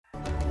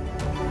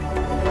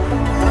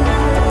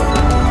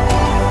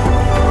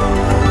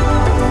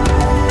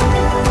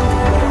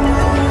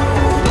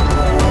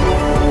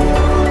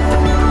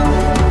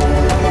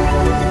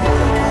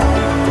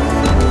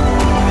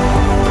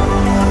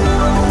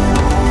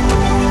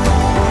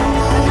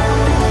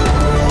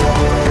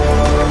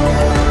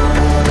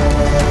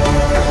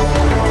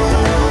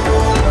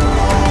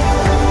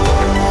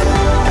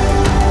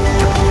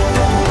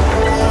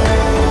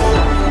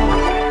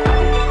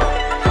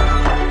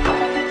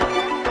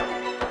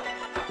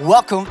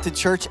Welcome to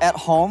Church at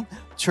Home,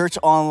 Church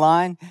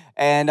Online.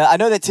 And I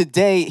know that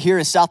today here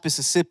in South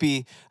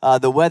Mississippi,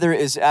 the weather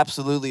is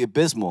absolutely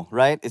abysmal,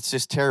 right? It's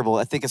just terrible.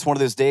 I think it's one of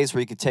those days where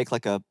you could take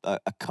like a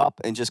cup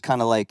and just kind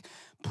of like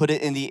put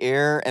it in the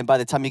air. And by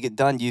the time you get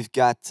done, you've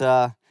got, you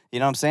know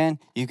what I'm saying?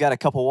 You've got a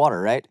cup of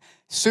water, right?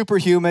 Super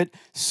humid,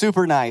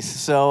 super nice.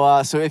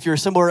 So if you're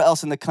somewhere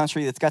else in the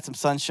country that's got some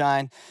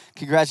sunshine,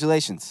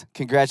 congratulations.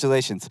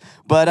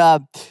 But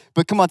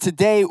come on,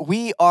 today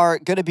we are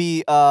going to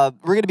be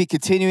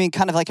continuing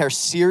kind of like our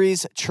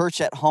series,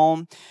 Church at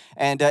Home,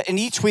 and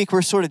each week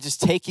we're sort of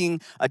just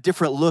taking a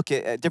different look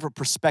at a different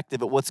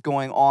perspective at what's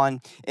going on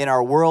in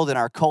our world and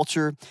our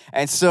culture.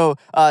 And so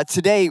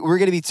today we're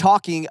going to be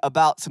talking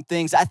about some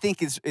things I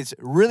think is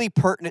really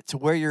pertinent to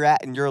where you're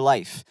at in your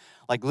life.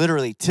 Like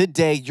literally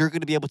today, you're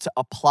going to be able to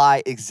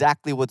apply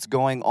exactly what's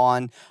going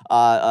on,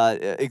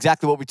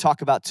 exactly what we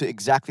talk about to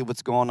exactly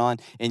what's going on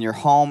in your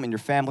home, in your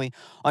family,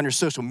 on your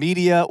social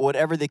media,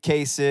 whatever the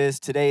case is.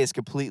 Today is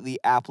completely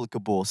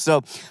applicable.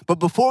 So, but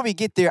before we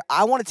get there,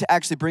 I wanted to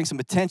actually bring some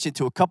attention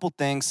to a couple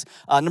things.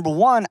 Number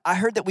one, I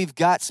heard that we've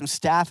got some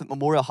staff at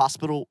Memorial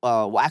Hospital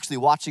actually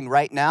watching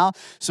right now.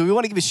 So we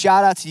want to give a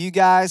shout out to you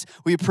guys.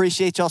 We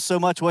appreciate y'all so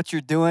much what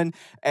you're doing.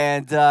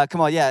 And come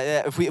on,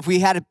 yeah, if we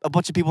had a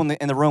bunch of people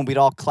in the room,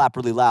 we'd all clap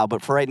really loud.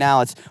 But for right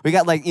now, we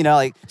got like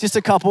just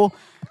a couple.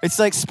 It's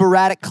like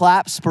sporadic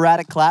claps.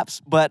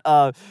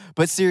 But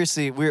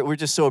seriously, we're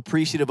just so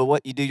appreciative of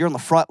what you do. You're on the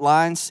front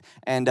lines,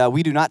 and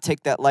we do not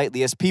take that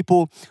lightly. As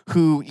people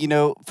who,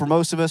 for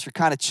most of us, are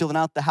kind of chilling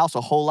out the house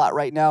a whole lot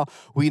right now,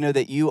 we know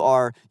that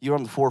you're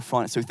on the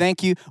forefront. So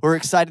thank you. We're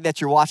excited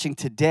that you're watching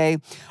today.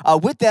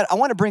 With that, I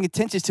want to bring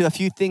attention to a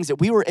few things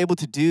that we were able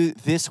to do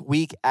this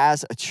week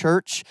as a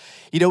church.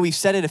 We've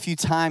said it a few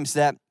times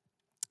that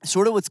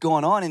sort of what's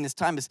going on in this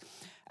time is,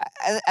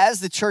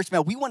 as the church,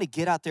 man, we want to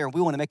get out there and we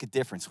want to make a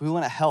difference. We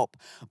want to help,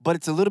 but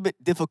it's a little bit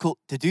difficult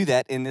to do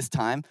that in this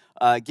time,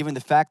 given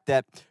the fact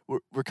that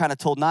we're kind of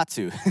told not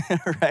to,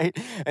 right?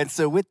 And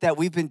so with that,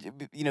 we've been,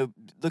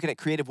 looking at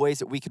creative ways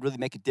that we could really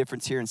make a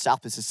difference here in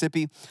South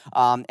Mississippi.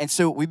 And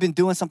so we've been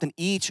doing something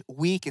each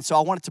week. And so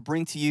I wanted to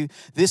bring to you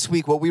this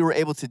week what we were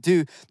able to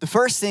do. The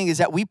first thing is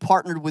that we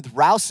partnered with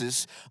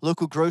Rouse's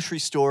local grocery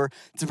store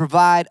to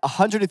provide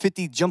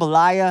 150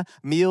 jambalaya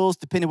meals,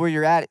 depending where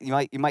you're at.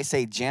 You might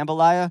say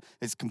jambalaya.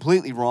 It's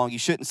completely wrong. You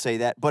shouldn't say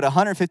that. But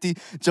 150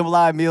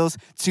 jambalaya meals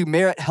to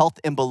Merit Health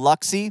in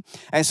Biloxi.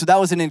 And so that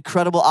was an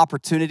incredible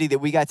opportunity that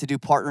we got to do,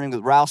 partnering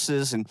with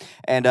Rouse's,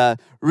 and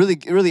really,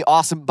 really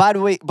awesome. By the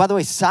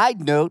way,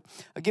 side note,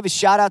 I'll give a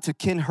shout out to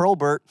Ken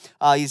Hurlbert.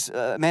 He's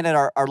a man at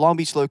our Long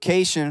Beach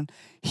location.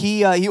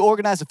 He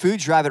organized a food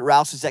drive at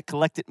Rouse's that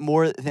collected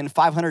more than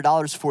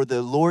 $500 for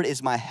the Lord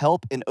Is My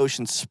Help in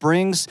Ocean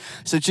Springs.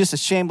 So just a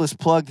shameless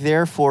plug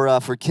there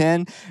for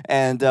Ken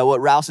and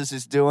what Rouse's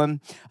is doing.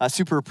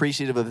 Super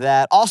appreciative of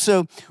that.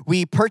 Also,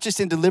 we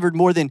purchased and delivered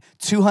more than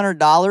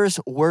 $200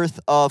 worth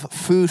of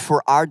food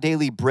for Our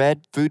Daily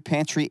Bread food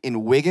pantry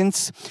in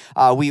Wiggins.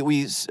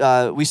 We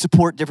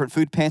support different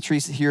food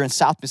pantries here in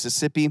South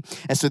Mississippi,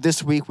 and so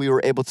this week we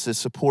were able to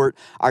support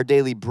Our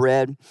Daily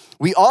Bread.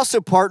 We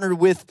also partnered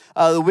with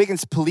the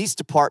Wiggins Police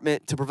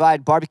Department to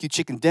provide barbecue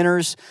chicken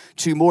dinners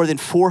to more than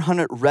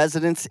 400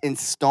 residents in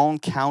Stone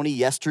County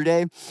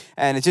yesterday,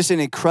 and it's just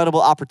an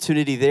incredible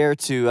opportunity there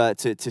to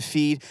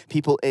feed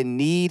people in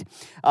need.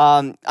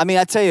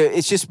 I tell you,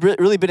 it's just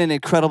really been an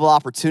incredible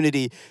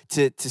opportunity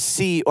to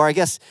see, or I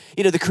guess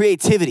the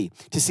creativity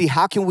to see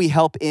how can we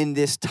help in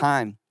this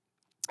time.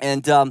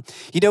 And,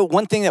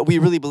 one thing that we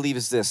really believe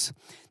is this,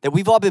 that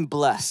we've all been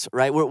blessed,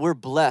 right? We're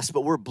blessed,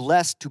 but we're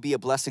blessed to be a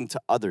blessing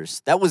to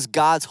others. That was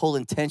God's whole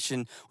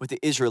intention with the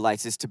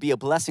Israelites, is to be a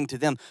blessing to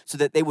them so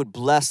that they would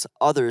bless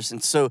others.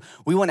 And so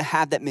we want to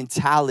have that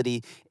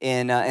mentality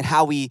in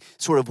how we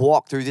sort of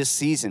walk through this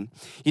season.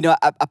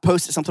 I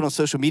posted something on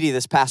social media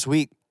this past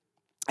week,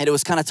 and it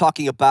was kind of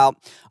talking about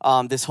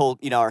this whole,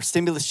 our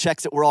stimulus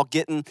checks that we're all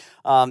getting.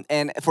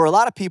 And for a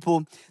lot of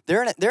people,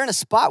 they're in a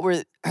spot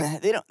where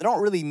they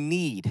don't really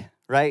need,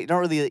 right? You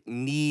don't really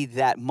need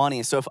that money.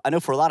 And so I know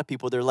for a lot of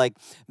people, they're like,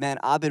 man,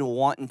 I've been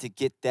wanting to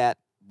get that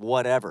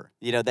whatever,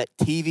 that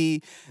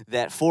TV,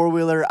 that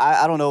four-wheeler,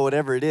 I don't know,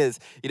 whatever it is,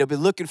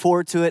 been looking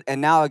forward to it.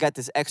 And now I got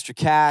this extra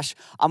cash.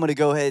 I'm going to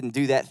go ahead and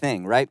do that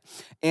thing, right?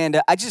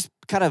 And I just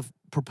kind of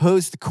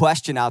proposed the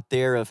question out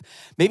there of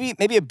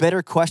maybe a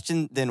better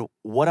question than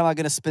what am I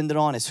going to spend it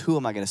on is who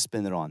am I going to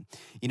spend it on?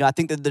 I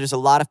think that there's a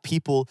lot of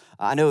people.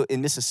 I know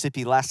in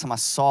Mississippi, last time I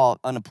saw,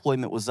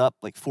 unemployment was up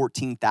like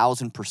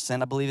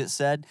 14,000%, I believe it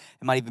said.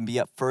 It might even be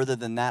up further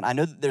than that. I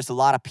know that there's a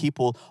lot of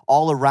people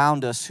all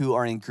around us who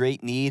are in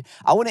great need.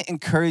 I want to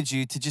encourage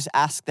you to just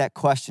ask that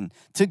question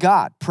to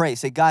God. Pray.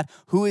 Say, God,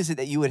 who is it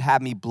that you would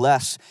have me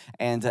bless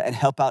and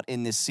help out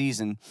in this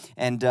season?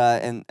 And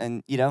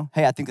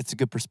hey, I think that's a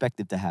good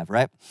perspective to have,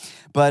 right?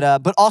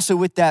 But also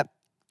with that,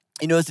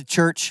 As a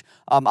church,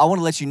 I want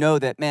to let you know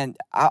that, man,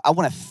 I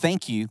want to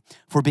thank you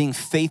for being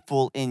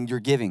faithful in your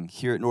giving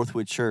here at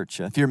Northwood Church.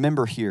 If you're a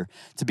member here,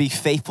 to be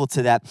faithful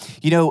to that.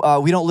 We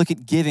don't look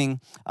at giving,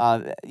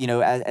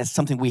 as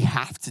something we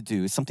have to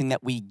do. It's something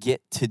that we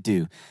get to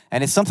do.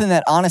 And it's something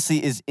that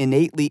honestly is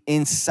innately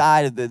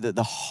inside of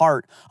the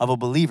heart of a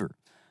believer.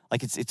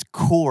 Like it's a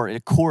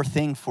core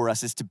thing for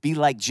us is to be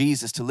like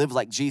Jesus, to live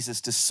like Jesus,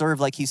 to serve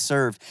like he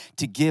served,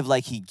 to give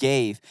like he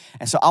gave.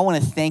 And so I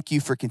want to thank you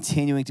for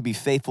continuing to be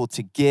faithful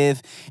to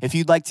give. If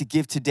you'd like to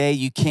give today,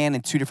 you can in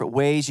two different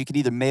ways. You can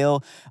either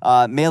mail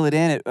it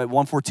in at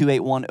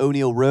 14281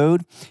 O'Neill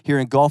Road here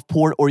in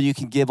Gulfport, or you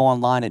can give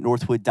online at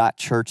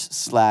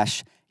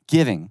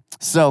northwood.church/giving.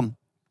 So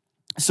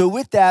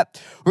with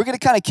that, we're going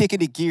to kind of kick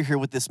into gear here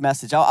with this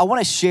message. I want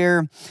to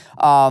share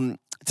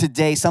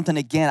today something,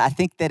 again, I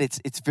think that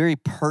it's very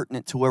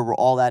pertinent to where we're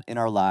all at in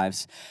our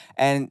lives.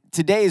 And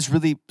today is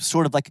really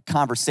sort of like a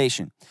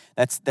conversation.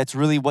 That's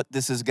really what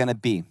this is going to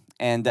be.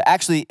 And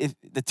actually, if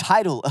the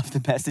title of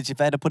the message,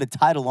 if I had to put a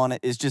title on it,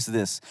 is just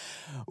this: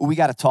 we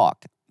got to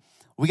talk.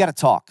 We got to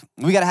talk.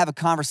 We got to have a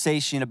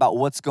conversation about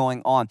what's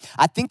going on.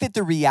 I think that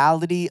the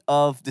reality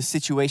of the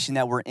situation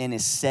that we're in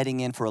is setting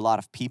in for a lot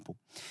of people.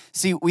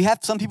 See, we have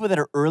some people that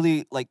are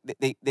early, like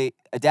they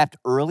adapt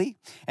early,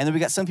 and then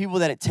we got some people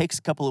that it takes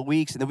a couple of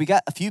weeks, and then we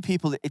got a few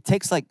people that it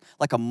takes like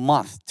a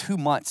month, 2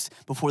 months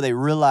before they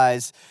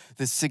realize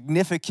the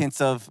significance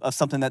of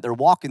something that they're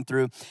walking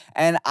through.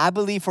 And I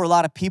believe for a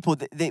lot of people,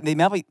 they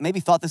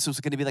maybe thought this was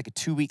going to be like a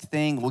 2-week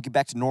thing. We'll get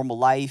back to normal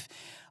life.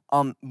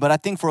 But I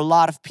think for a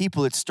lot of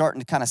people, it's starting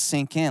to kind of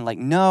sink in. Like,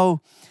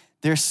 no,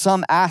 there's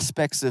some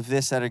aspects of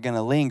this that are going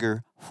to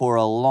linger for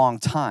a long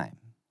time.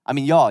 I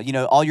mean, y'all,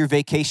 all your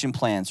vacation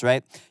plans,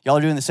 right? Y'all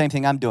are doing the same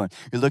thing I'm doing.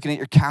 You're looking at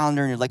your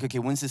calendar and you're like, okay,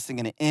 when's this thing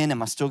going to end?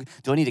 Do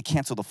I need to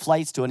cancel the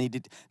flights?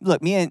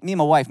 Look, me and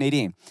my wife,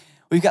 Nadine,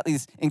 we've got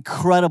these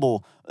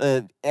incredible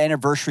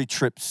anniversary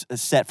trips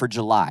set for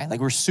July.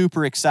 Like, we're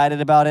super excited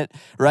about it,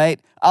 right?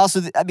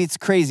 Also, it's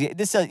crazy.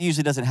 This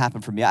usually doesn't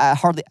happen for me. I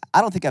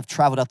don't think I've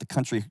traveled out the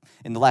country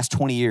in the last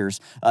 20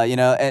 years,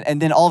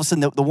 and then all of a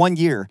sudden, the 1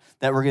 year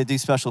that we're going to do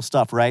special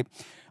stuff, right?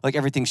 Like,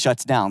 everything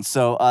shuts down.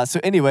 So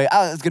anyway,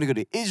 I was going to go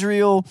to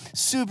Israel.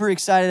 Super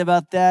excited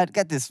about that.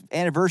 Got this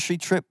anniversary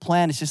trip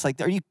planned. It's just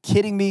like, are you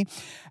kidding me?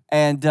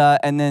 And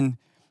then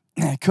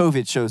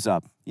COVID shows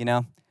up,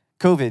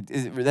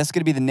 COVID, that's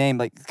going to be the name,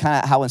 like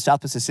kind of how in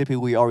South Mississippi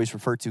we always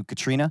refer to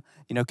Katrina.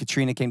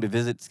 Katrina came to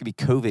visit. It's going to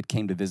be COVID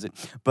came to visit.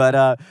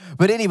 But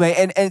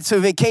anyway, and so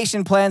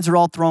vacation plans are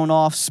all thrown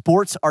off.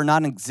 Sports are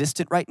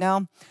non-existent right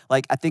now.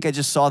 Like, I think I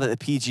just saw that the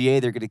PGA,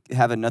 they're going to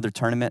have another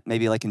tournament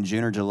maybe like in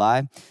June or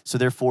July. So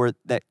therefore,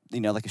 that,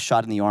 like a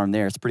shot in the arm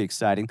there. It's pretty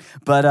exciting.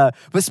 But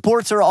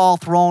sports are all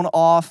thrown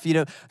off.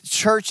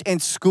 Church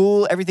and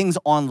school, everything's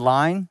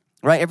online.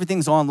 Right?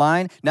 Everything's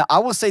online. Now, I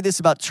will say this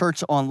about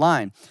church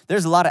online.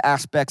 There's a lot of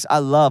aspects I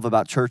love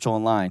about church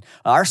online.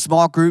 Our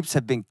small groups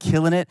have been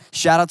killing it.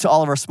 Shout out to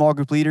all of our small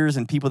group leaders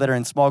and people that are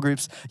in small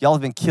groups. Y'all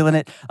have been killing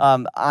it.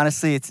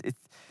 Honestly, it's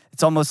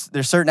almost,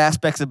 there's certain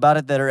aspects about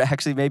it that are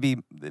actually maybe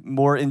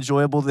more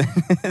enjoyable than,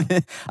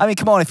 I mean,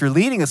 come on, if you're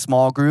leading a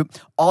small group,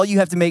 all you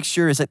have to make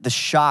sure is that the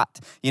shot,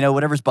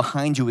 whatever's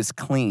behind you is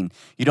clean.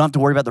 You don't have to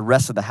worry about the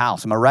rest of the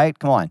house. Am I right?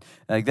 Come on.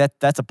 Like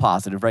that's a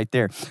positive right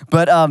there.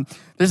 But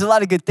there's a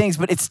lot of good things,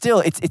 but it's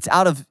still,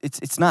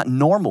 it's not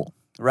normal,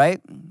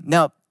 right?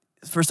 Now,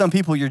 for some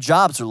people, your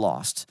jobs are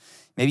lost.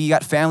 Maybe you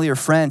got family or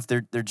friends,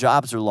 their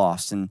jobs are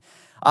lost. And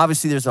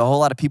obviously there's a whole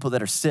lot of people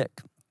that are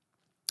sick.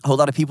 A whole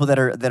lot of people that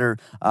are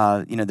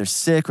they're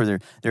sick, or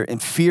they're in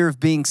fear of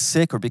being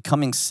sick or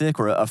becoming sick,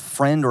 or a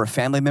friend or a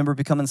family member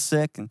becoming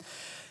sick, and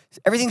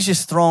everything's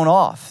just thrown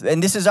off.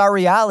 And this is our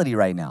reality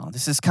right now.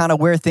 This is kind of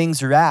where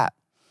things are at.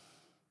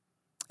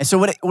 And so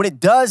what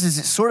it does is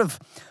it sort of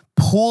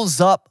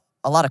pulls up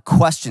a lot of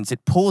questions.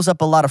 It pulls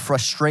up a lot of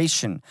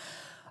frustration.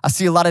 I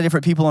see a lot of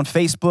different people on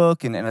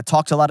Facebook, and I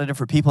talk to a lot of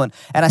different people, and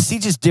I see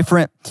just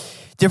different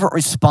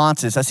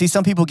responses. I see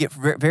some people get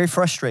very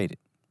frustrated,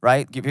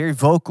 right? Get very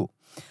vocal.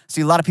 I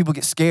see a lot of people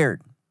get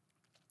scared.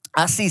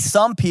 I see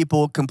some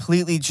people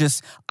completely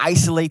just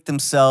isolate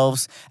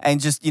themselves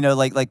and just,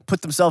 like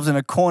put themselves in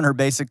a corner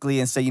basically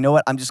and say, you know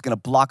what, I'm just going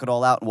to block it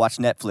all out and watch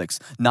Netflix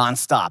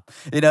nonstop.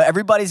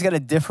 Everybody's got a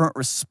different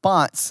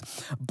response,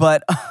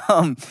 but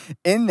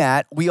in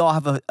that, we all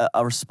have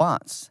a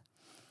response.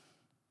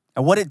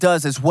 And what it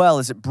does as well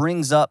is it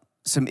brings up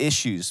some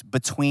issues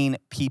between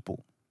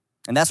people.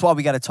 And that's why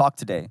we got to talk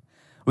today.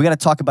 We got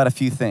to talk about a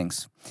few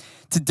things.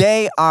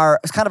 Today, our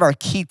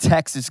key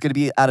text is going to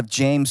be out of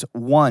James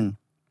 1.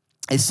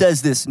 It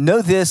says this: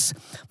 "Know this,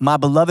 my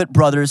beloved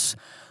brothers,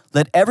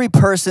 let every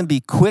person be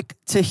quick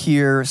to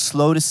hear,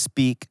 slow to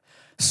speak,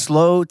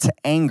 slow to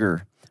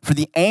anger. For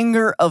the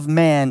anger of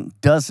man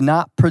does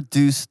not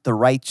produce the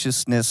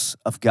righteousness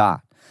of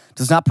God."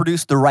 Does not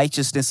produce the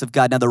righteousness of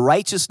God. Now, the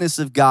righteousness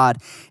of God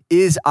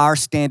is our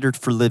standard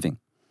for living,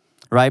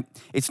 right?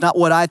 It's not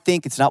what I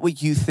think. It's not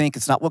what you think.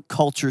 It's not what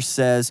culture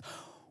says.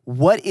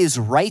 what is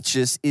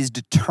righteous is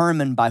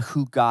determined by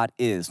who God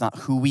is, not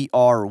who we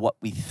are or what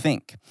we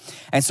think.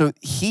 And so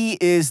he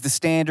is the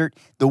standard,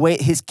 the way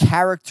his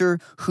character,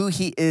 who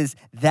he is,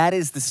 that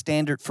is the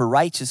standard for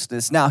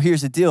righteousness. Now,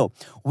 here's the deal.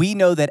 We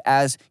know that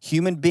as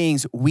human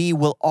beings, we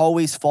will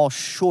always fall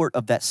short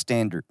of that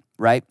standard,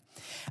 right?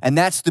 And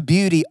that's the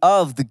beauty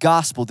of the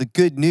gospel, the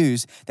good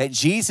news that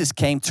Jesus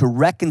came to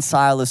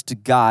reconcile us to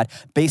God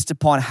based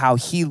upon how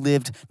he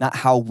lived, not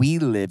how we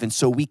live. And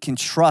so we can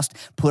trust,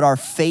 put our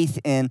faith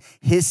in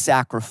his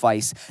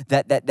sacrifice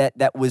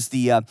that was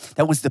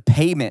the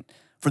payment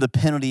for the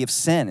penalty of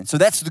sin. And so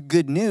that's the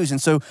good news.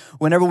 And so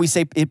whenever we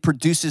say it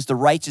produces the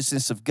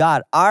righteousness of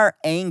God, our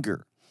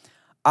anger,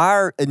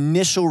 our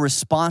initial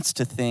response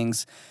to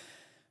things,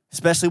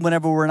 especially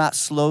whenever we're not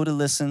slow to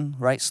listen,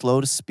 right? Slow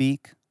to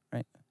speak,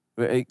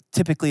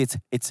 typically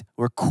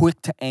we're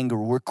quick to anger,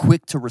 we're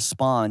quick to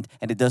respond,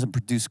 and it doesn't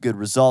produce good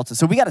results. And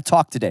so we got to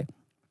talk today.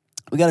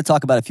 We got to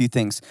talk about a few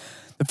things.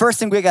 The first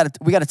thing we got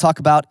to talk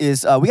about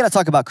is we got to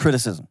talk about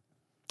criticism.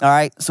 All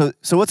right. So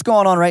what's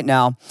going on right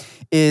now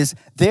is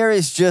there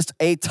is just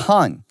a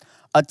ton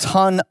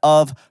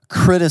of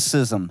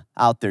criticism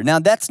out there. Now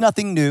that's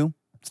nothing new.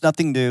 It's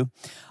nothing new.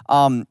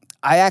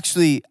 I've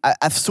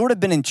sort of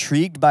been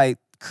intrigued by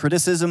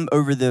criticism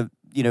over the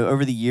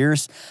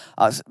years,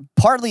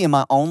 partly in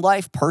my own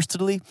life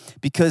personally,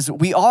 because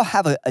we all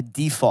have a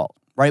default,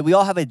 right? We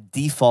all have a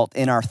default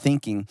in our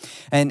thinking.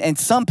 And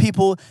some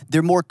people,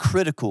 they're more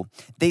critical.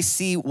 They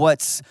see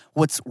what's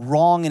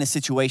wrong in a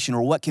situation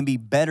or what can be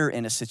better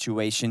in a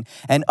situation.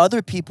 And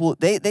other people,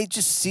 they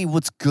just see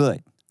what's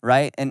good,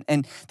 right?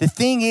 And the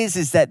thing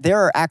is that there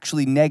are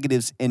actually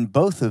negatives in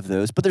both of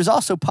those, but there's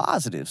also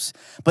positives.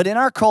 But in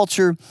our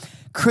culture,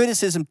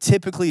 criticism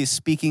typically is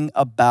speaking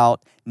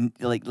about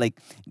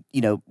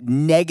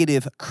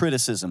negative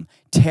criticism,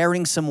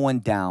 tearing someone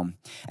down.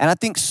 And I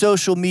think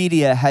social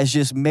media has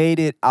just made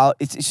it out,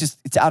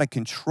 it's out of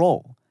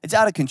control. It's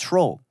out of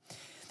control.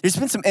 There's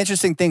been some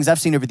interesting things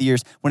I've seen over the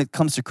years when it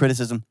comes to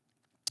criticism.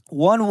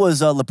 One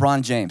was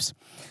LeBron James.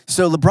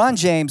 So LeBron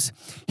James,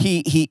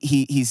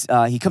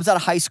 he comes out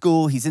of high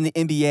school. He's in the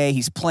NBA.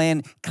 He's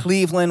playing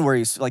Cleveland, where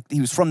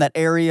he was from that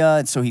area,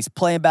 and so he's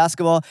playing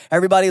basketball.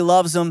 Everybody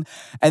loves him,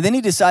 and then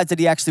he decides that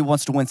he actually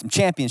wants to win some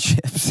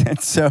championships,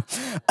 and so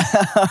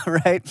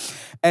right,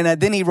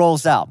 and then he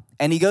rolls out.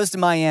 And he goes to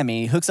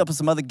Miami, he hooks up with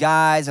some other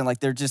guys, and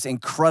they're just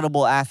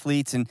incredible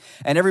athletes, and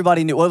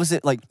everybody knew, what was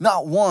it,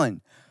 not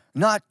one,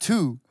 not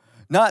two,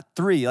 not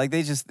three.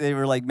 They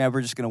were like, man,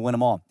 we're just going to win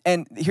them all.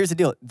 And here's the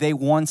deal. They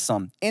won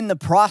some. In the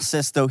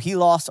process, though, he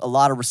lost a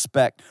lot of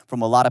respect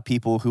from a lot of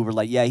people who were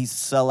like, yeah, he's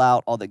a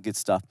sellout, all that good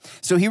stuff.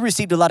 So he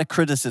received a lot of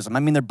criticism.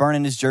 I mean, they're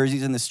burning his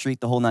jerseys in the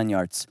street, the whole 9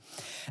 yards.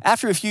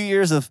 After a few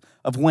years of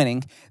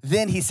winning,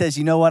 then he says,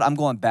 you know what, I'm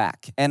going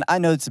back. And I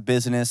know it's a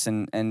business,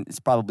 and it's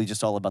probably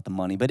just all about the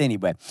money. But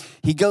anyway,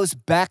 he goes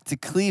back to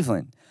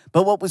Cleveland.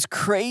 But what was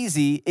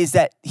crazy is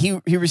that he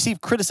received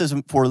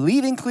criticism for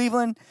leaving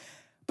Cleveland,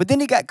 but then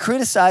he got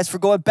criticized for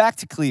going back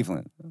to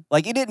Cleveland.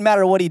 It didn't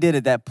matter what he did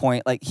at that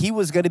point. He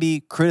was going to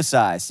be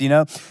criticized,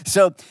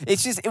 So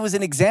it was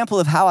an example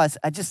of how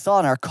I just saw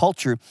in our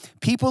culture,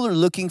 people are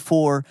looking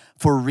for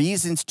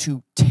reasons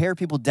to tear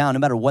people down no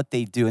matter what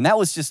they do. And that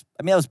was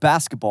that was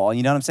basketball,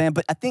 you know what I'm saying?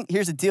 But I think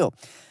here's the deal.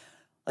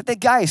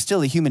 That guy is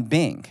still a human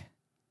being.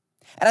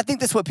 And I think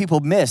that's what people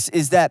miss,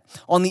 is that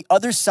on the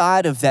other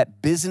side of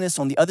that business,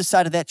 on the other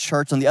side of that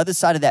church, on the other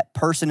side of that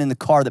person in the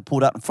car that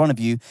pulled out in front of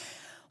you,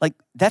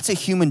 that's a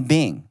human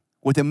being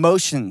with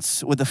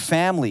emotions, with a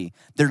family.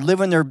 They're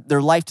living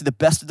their life to the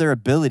best of their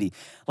ability.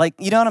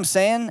 You know what I'm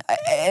saying?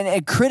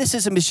 And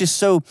criticism is just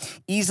so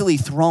easily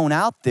thrown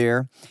out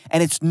there,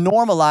 and it's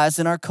normalized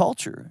in our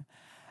culture.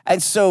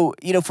 And so,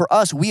 for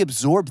us, we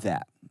absorb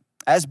that.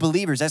 As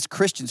believers, as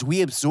Christians,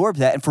 we absorb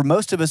that. And for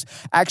most of us,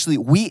 actually,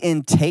 we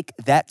intake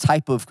that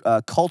type of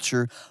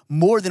culture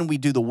more than we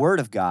do the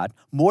Word of God,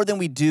 more than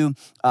we do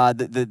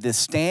the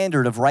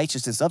standard of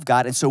righteousness of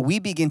God. And so we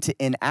begin to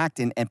enact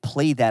and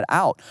play that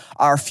out.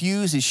 Our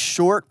fuse is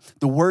short.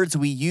 The words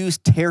we use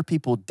tear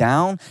people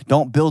down,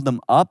 don't build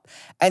them up.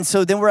 And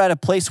so then we're at a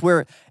place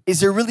where,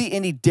 is there really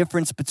any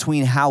difference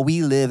between how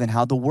we live and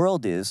how the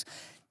world is?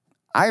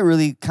 I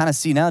really kind of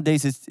see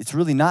nowadays it's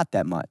really not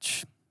that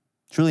much.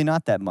 It's really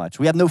not that much.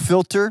 We have no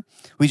filter.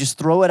 We just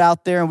throw it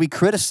out there and we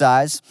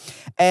criticize.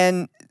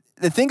 And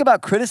the thing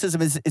about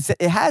criticism is that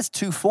it has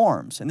two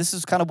forms. And this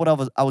is kind of what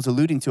I was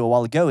alluding to a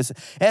while ago. Is it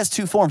has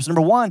two forms.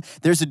 Number one,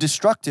 there's a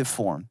destructive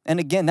form. And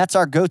again, that's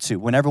our go-to.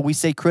 Whenever we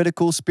say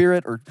critical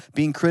spirit or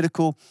being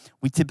critical,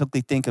 we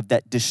typically think of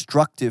that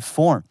destructive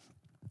form.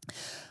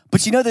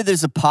 But you know that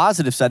there's a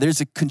positive side.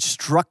 There's a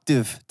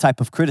constructive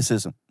type of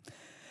criticism.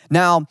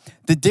 Now,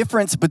 the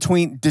difference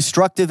between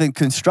destructive and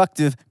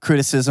constructive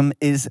criticism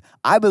is,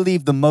 I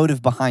believe, the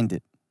motive behind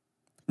it.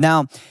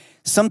 Now,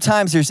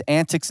 sometimes there's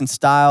antics and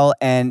style,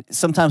 and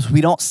sometimes we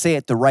don't say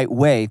it the right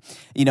way,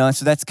 and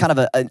so that's kind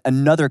of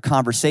another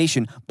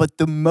conversation. But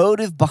the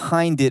motive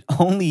behind it,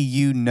 only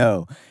you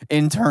know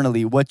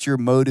internally what your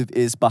motive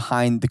is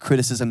behind the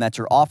criticism that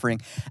you're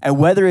offering, and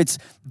whether it's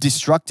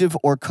destructive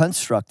or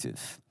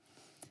constructive.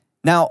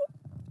 Now,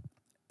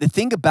 the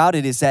thing about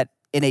it is that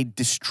in a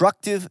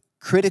destructive,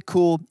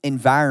 critical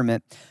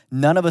environment,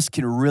 none of us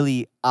can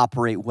really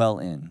operate well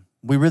in.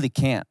 We really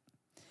can't.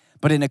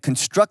 But in a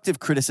constructive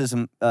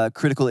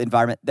critical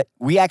environment, that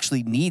we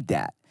actually need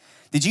that.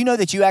 Did you know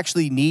that you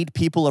actually need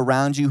people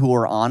around you who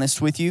are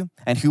honest with you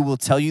and who will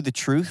tell you the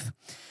truth?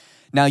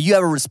 Now, you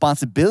have a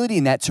responsibility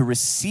in that to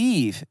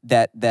receive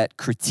that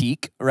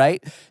critique,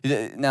 right?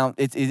 Now,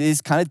 it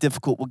is kind of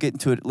difficult. We'll get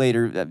into it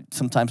later.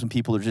 Sometimes when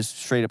people are just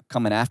straight up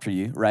coming after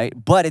you, right?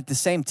 But at the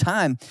same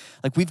time,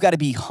 like, we've got to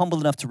be humble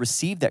enough to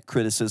receive that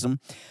criticism.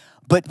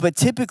 But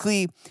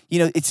typically,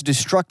 it's a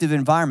destructive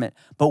environment.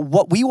 But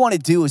what we want to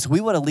do is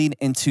we want to lean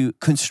into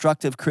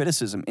constructive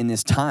criticism in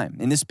this time,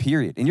 in this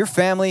period. In your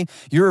family,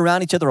 you're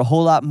around each other a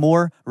whole lot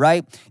more,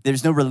 right?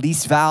 There's no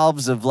release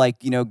valves of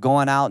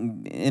going out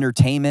and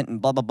entertainment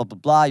and blah, blah, blah, blah,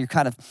 blah. You're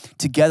kind of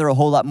together a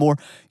whole lot more.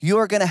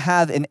 You're going to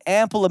have an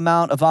ample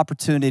amount of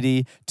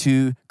opportunity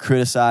to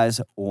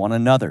criticize one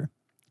another,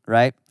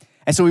 right?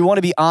 And so we want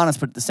to be honest,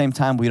 but at the same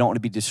time, we don't want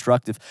to be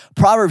destructive.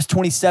 Proverbs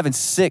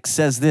 27:6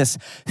 says this: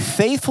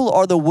 faithful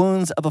are the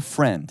wounds of a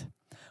friend.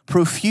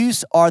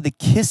 Profuse are the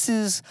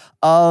kisses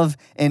of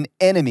an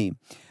enemy.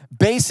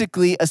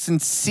 Basically, a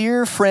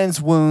sincere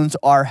friend's wounds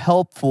are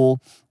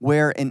helpful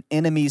where an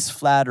enemy's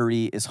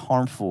flattery is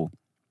harmful.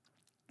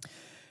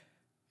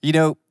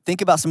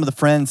 Think about some of the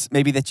friends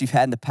maybe that you've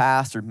had in the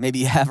past, or maybe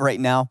you have right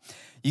now.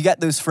 You got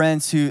those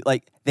friends who,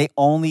 they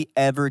only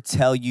ever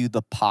tell you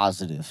the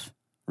positive.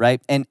 Right?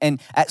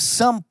 And at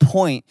some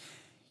point,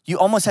 you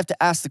almost have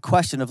to ask the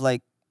question of, are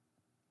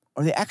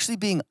they actually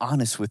being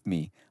honest with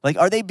me?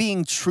 Are they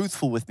being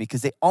truthful with me?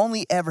 Because they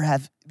only ever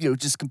have,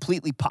 just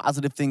completely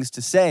positive things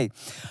to say.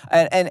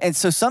 And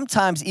so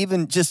sometimes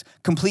even just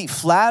complete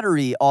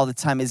flattery all the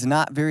time is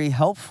not very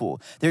helpful.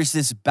 There's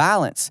this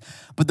balance.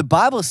 But the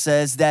Bible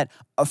says that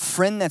a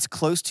friend that's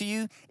close to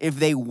you, if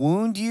they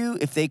wound you,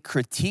 if they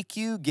critique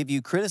you, give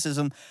you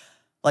criticism,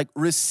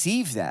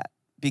 receive that,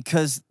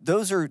 because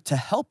those are to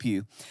help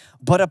you.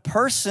 But a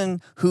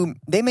person who,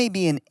 they may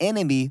be an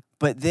enemy,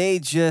 but they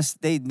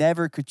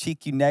never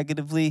critique you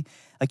negatively,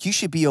 you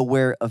should be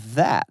aware of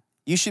that.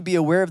 You should be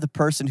aware of the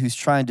person who's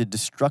trying to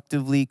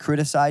destructively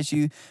criticize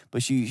you,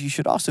 but you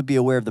should also be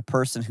aware of the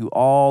person who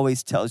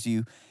always tells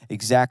you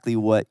exactly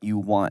what you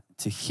want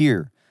to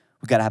hear.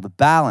 We've got to have a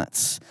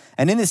balance.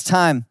 And in this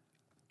time,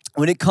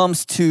 when it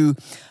comes to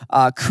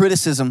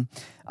criticism,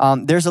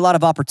 there's a lot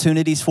of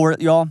opportunities for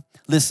it, y'all.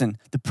 Listen,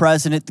 the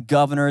president, the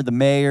governor, the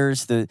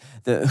mayors, the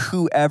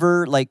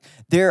whoever,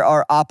 there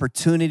are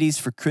opportunities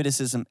for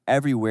criticism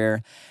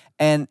everywhere.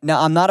 And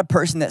now, I'm not a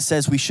person that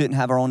says we shouldn't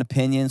have our own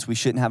opinions, we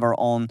shouldn't have our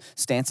own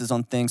stances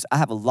on things. I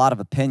have a lot of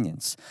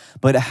opinions,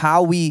 but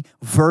how we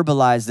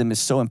verbalize them is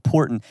so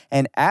important.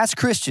 And as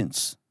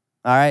Christians,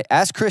 all right,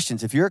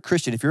 if you're a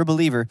Christian, if you're a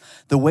believer,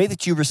 the way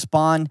that you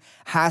respond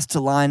has to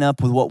line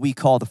up with what we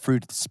call the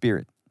fruit of the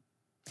Spirit.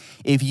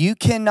 If you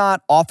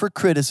cannot offer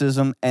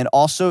criticism and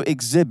also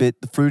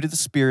exhibit the fruit of the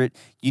Spirit,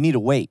 you need to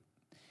wait.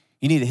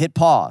 You need to hit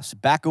pause,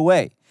 back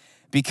away.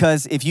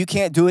 Because if you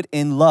can't do it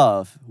in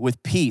love,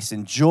 with peace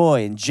and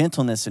joy and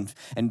gentleness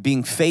and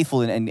being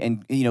faithful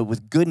and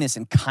with goodness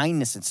and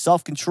kindness and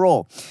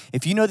self-control,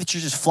 if you know that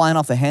you're just flying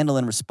off the handle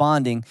and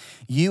responding,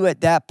 you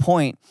at that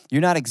point, you're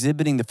not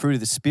exhibiting the fruit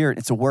of the Spirit.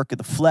 It's a work of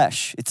the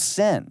flesh. It's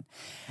sin.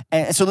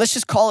 And so let's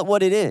just call it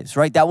what it is,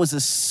 right? That was a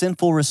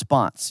sinful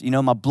response.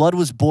 My blood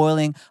was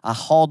boiling. I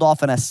hauled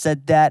off and I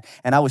said that,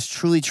 and I was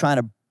truly trying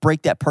to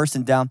break that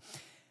person down.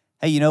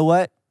 Hey, you know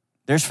what?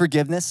 There's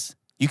forgiveness.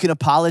 You can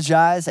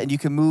apologize and you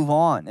can move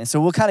on. And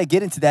so we'll kind of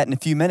get into that in a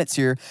few minutes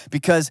here,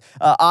 because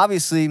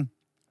obviously,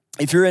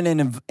 if you're in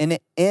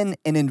an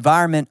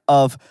environment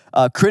of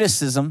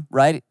criticism,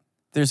 right?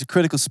 There's a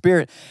critical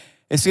spirit.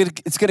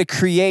 It's gonna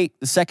create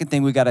the second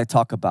thing we got to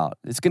talk about.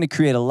 It's gonna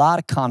create a lot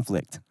of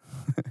conflict.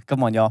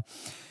 Come on, y'all.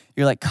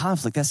 You're like,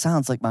 conflict? That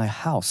sounds like my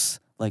house.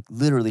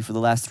 Literally for the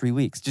last 3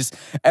 weeks. Just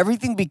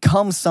everything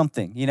becomes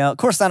something, Of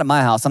course, not at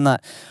my house.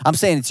 I'm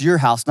saying it's your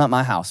house, not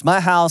my house. My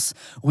house,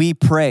 we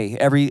pray.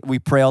 We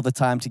pray all the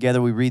time together.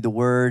 We read the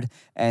word,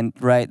 and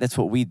right, that's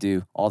what we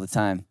do all the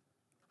time.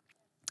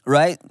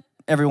 Right?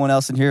 Everyone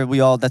else in here,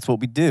 that's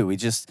what we do.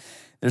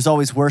 There's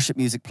always worship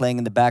music playing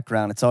in the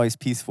background. It's always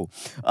peaceful.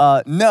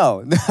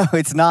 No,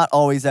 it's not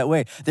always that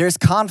way. There's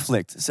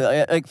conflict.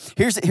 So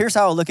here's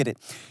how I look at it.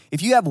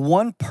 If you have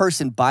one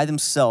person by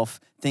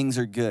themselves, things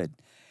are good.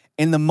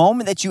 In the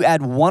moment that you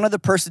add one other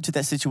person to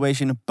that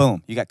situation,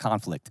 boom, you got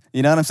conflict.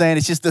 You know what I'm saying?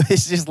 It's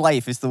just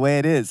life. It's the way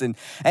it is. And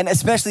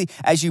especially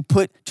as you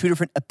put two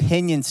different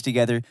opinions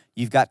together,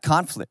 you've got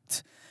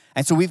conflict.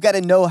 And so we've got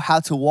to know how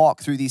to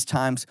walk through these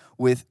times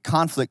with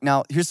conflict.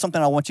 Now, here's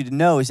something I want you to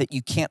know is that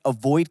you can't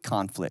avoid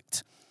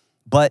conflict,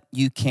 but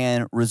you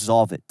can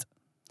resolve it.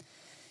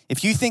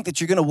 If you think that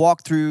you're going to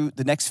walk through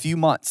the next few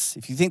months,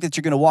 if you think that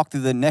you're going to walk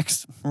through the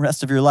next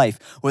rest of your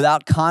life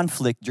without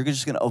conflict, you're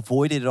just going to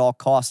avoid it at all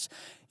costs,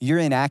 you're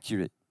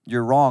inaccurate.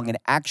 You're wrong. And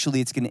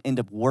actually, it's going to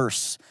end up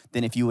worse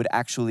than if you would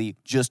actually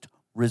just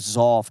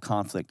resolve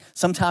conflict.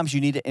 Sometimes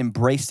you need to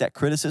embrace that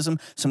criticism.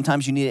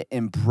 Sometimes you need to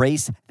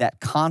embrace that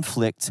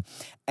conflict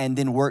and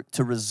then work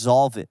to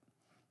resolve it,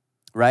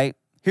 right?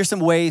 Here's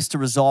some ways to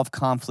resolve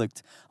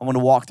conflict. I want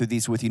to walk through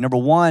these with you. Number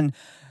one,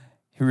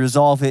 you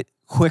resolve it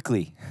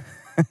quickly,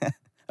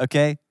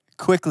 okay?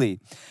 Quickly.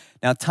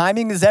 Now,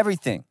 timing is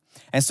everything.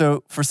 And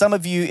so for some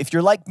of you, if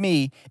you're like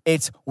me,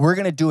 we're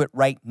going to do it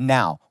right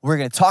now. We're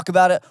going to talk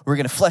about it. We're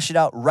going to flesh it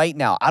out right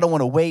now. I don't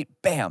want to wait.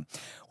 Bam.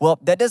 Well,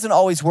 that doesn't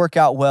always work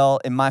out well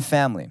in my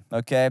family,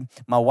 okay?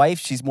 My wife,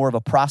 she's more of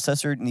a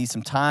processor, needs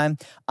some time.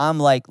 I'm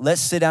like,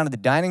 let's sit down at the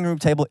dining room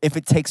table. If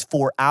it takes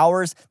 4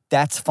 hours,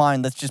 that's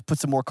fine. Let's just put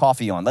some more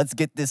coffee on. Let's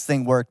get this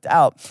thing worked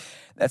out.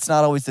 That's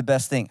not always the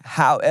best thing.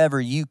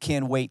 However, you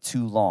can wait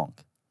too long.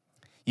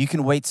 You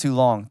can wait too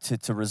long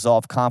to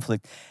resolve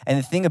conflict. And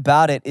the thing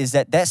about it is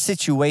that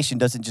situation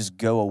doesn't just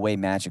go away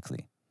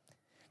magically.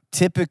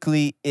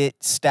 Typically, it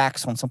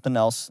stacks on something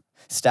else,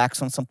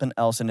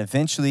 and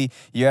eventually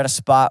you're at a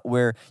spot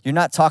where you're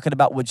not talking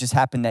about what just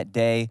happened that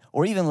day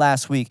or even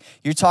last week.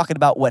 You're talking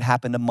about what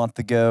happened a month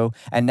ago,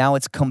 and now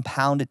it's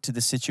compounded to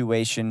the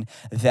situation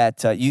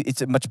that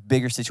it's a much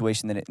bigger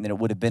situation than it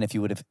would have been if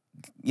you would have,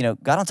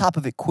 got on top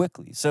of it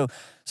quickly. So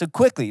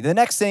quickly, the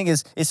next thing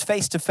is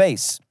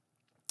face-to-face.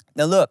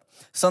 Now, look,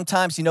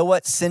 sometimes,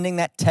 sending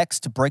that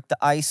text to break the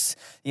ice,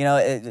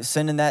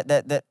 sending that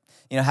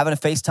having a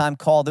FaceTime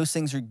call, those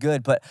things are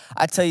good. But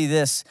I tell you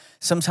this,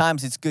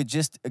 sometimes it's good,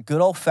 just a good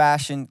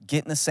old-fashioned,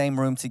 get in the same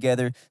room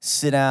together,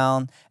 sit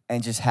down,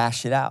 and just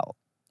hash it out,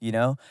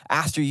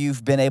 after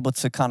you've been able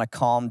to kind of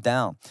calm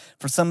down.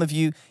 For some of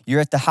you,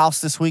 you're at the house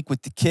this week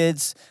with the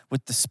kids,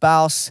 with the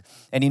spouse,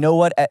 and you know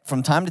what?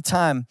 From time to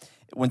time,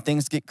 when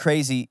things get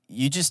crazy,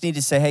 you just need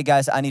to say, hey,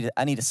 guys, I need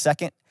a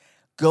second.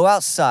 Go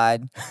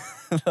outside,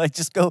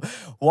 just go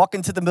walk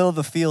into the middle of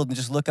the field and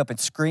just look up and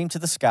scream to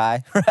the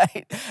sky,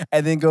 right?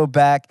 And then go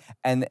back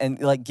and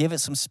give it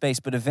some space.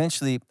 But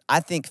eventually, I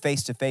think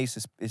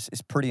face-to-face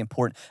is pretty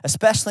important,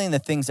 especially in the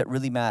things that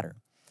really matter.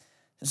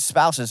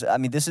 Spouses,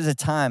 this is a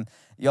time,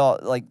 y'all,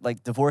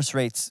 like divorce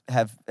rates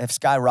have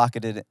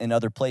skyrocketed in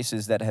other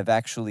places that have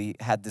actually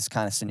had this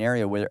kind of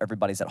scenario where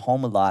everybody's at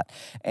home a lot,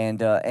 and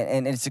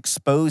it's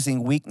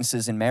exposing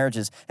weaknesses in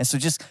marriages. And so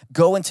just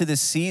go into this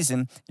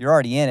season, you're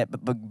already in it,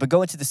 but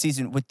go into the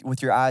season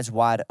with your eyes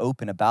wide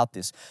open about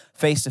this,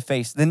 face to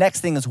face. The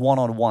next thing is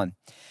one-on-one,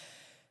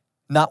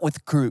 not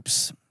with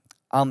groups.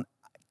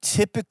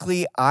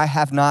 Typically, I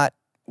have not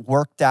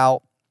worked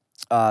out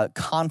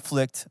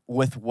conflict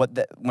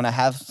when I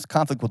have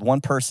conflict with one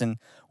person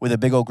with a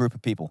big old group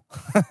of people.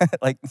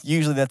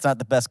 Usually that's not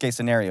the best case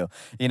scenario.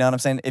 You know what I'm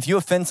saying? If you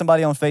offend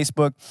somebody on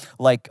Facebook,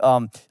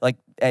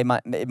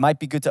 it might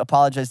be good to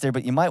apologize there,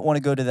 but you might want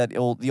to go to the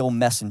old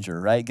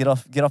messenger, right? Get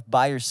off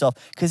by yourself,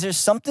 because there's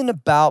something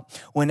about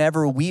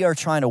whenever we are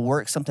trying to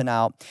work something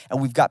out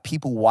and we've got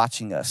people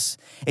watching us.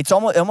 It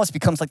almost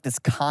becomes like this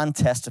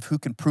contest of who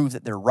can prove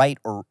that they're right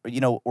or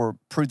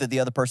prove that the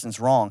other person's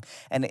wrong,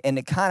 and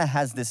it kind of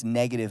has this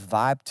negative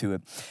vibe to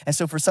it. And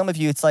so for some of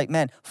you, it's like,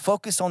 man,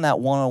 focus on that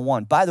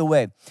one-on-one. By the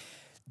way,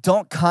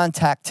 don't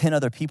contact 10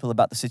 other people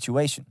about the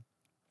situation.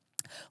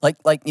 Like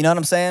you know what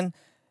I'm saying?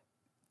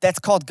 That's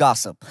called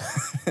gossip.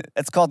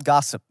 That's called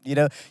gossip.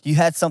 You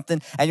had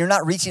something and you're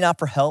not reaching out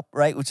for help,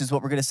 right? Which is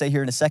what we're going to say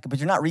here in a second, but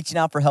you're not reaching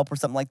out for help or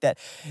something like that.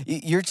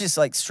 You're just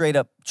straight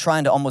up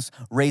trying to almost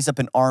raise up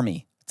an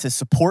army to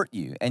support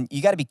you. And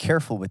you got to be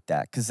careful with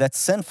that because that's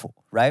sinful,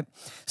 right?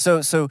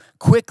 So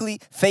quickly,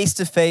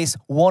 face-to-face,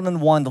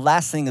 one-on-one. The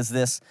last thing is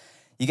this.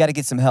 You got to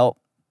get some help.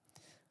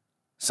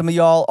 Some of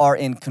y'all are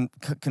in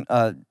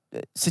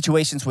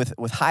situations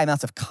with high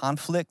amounts of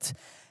conflict.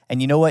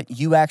 And you know what?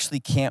 You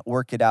actually can't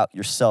work it out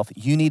yourself.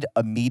 You need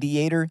a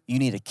mediator. You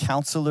need a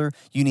counselor.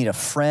 You need a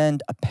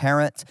friend, a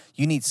parent.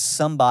 You need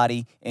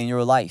somebody in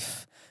your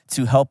life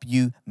to help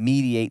you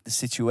mediate the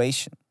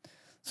situation.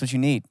 That's what you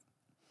need.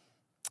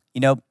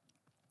 Me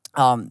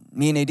and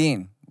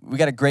Nadine, we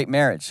got a great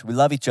marriage. We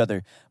love each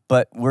other,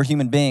 but we're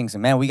human beings.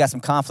 And man, we got some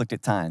conflict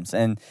at times.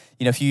 And,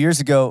 a few years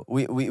ago,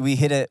 we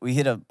hit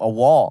a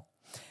wall.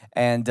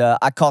 And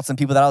I called some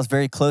people that I was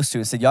very close to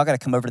and said, y'all got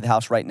to come over to the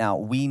house right now.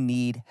 We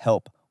need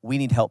help. We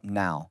need help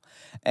now.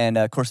 And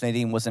of course,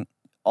 Nadine wasn't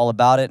all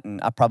about it, and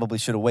I probably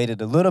should have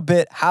waited a little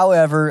bit.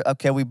 However,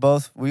 okay, we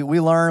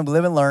learn, we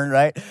live and learn,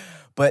 right?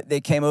 But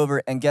they came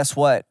over, and guess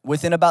what?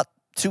 Within about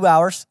 2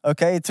 hours,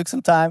 okay, it took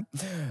some time.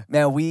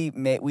 Man, we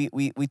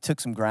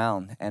took some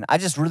ground, and I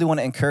just really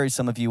want to encourage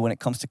some of you when it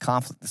comes to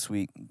conflict this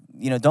week.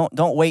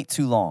 Don't wait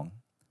too long.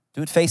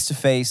 Do it face to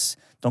face.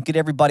 Don't get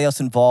everybody else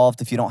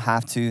involved if you don't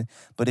have to.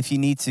 But if you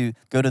need to,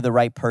 go to the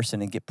right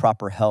person and get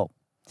proper help.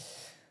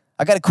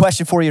 I got a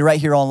question for you right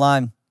here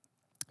online.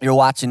 you're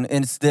watching,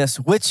 and it's this: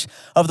 which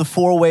of the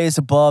four ways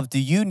above do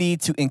you need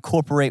to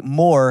incorporate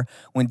more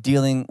when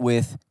dealing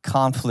with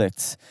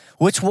conflict?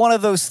 Which one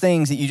of those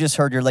things that you just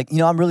heard, you're like,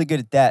 I'm really good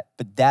at that,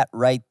 but that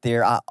right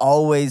there, I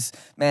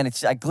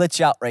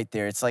glitch out right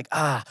there. It's like,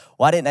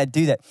 why didn't I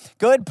do that?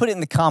 Go ahead and put it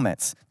in the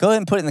comments.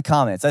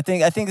 I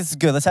think this is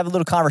good. Let's have a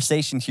little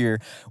conversation here.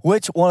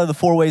 Which one of the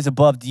four ways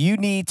above do you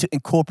need to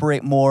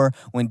incorporate more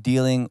when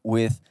dealing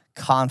with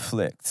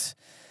conflict?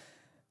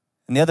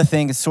 And the other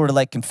thing is sort of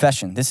like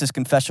confession. This is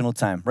confessional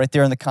time right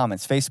there in the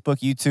comments. Facebook,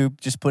 YouTube,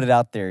 just put it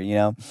out there,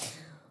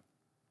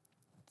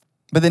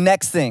 But the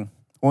next thing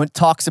when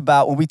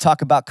we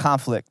talk about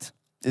conflict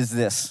is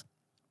this.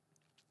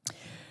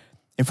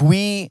 If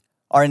we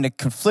are in a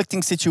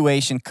conflicting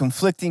situation,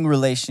 conflicting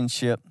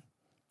relationship,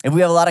 if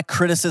we have a lot of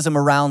criticism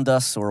around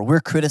us or we're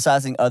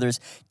criticizing others,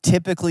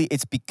 typically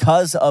it's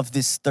because of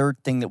this third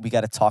thing that we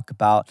got to talk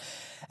about.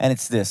 And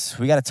it's this: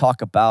 we got to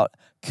talk about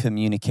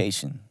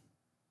communication.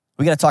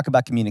 We got to talk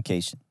about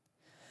communication.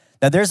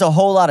 Now, there's a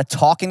whole lot of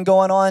talking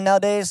going on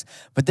nowadays,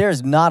 but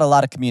there's not a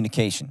lot of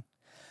communication.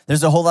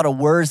 There's a whole lot of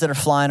words that are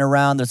flying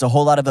around. There's a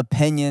whole lot of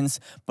opinions,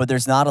 but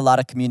there's not a lot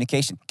of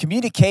communication.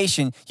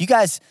 Communication, you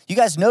guys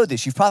know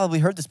this. You've probably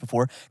heard this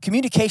before.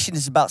 Communication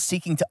is about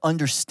seeking to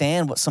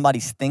understand what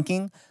somebody's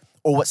thinking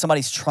or what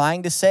somebody's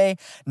trying to say,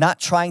 not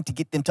trying to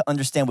get them to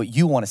understand what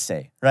you want to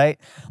say, right?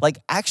 Like,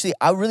 actually,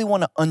 I really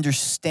want to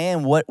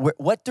understand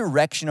what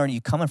direction are you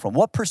coming from?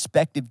 What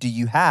perspective do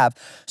you have?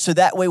 So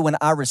that way, when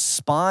I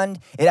respond,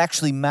 it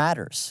actually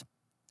matters,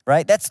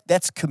 right?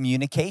 That's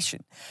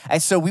communication.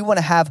 And so we want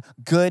to have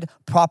good,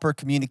 proper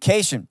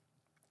communication.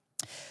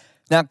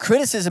 Now,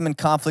 criticism and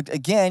conflict,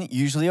 again,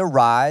 usually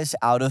arise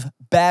out of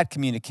bad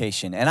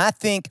communication. And I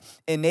think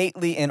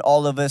innately in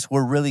all of us,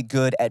 we're really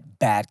good at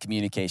bad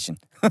communication.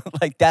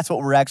 Like, that's what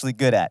we're actually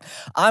good at.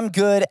 I'm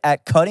good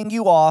at cutting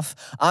you off.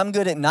 I'm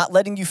good at not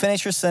letting you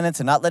finish your sentence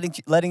and not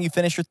letting you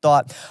finish your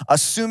thought,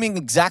 assuming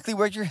exactly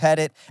where you're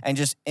headed and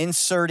just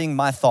inserting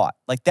my thought.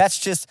 Like,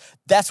 that's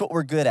what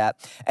we're good at.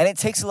 And it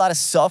takes a lot of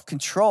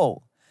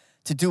self-control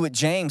to do what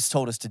James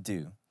told us to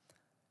do.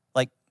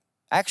 Like,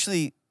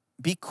 actually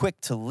be quick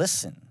to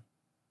listen,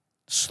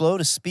 slow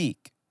to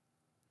speak,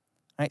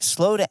 right?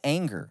 Slow to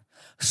anger,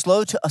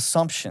 slow to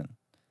assumption.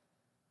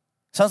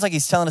 Sounds like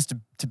he's telling us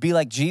to be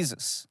like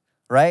Jesus,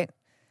 right?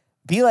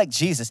 Be like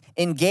Jesus.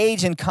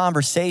 Engage in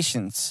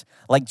conversations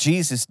like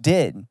Jesus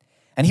did.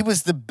 And he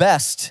was the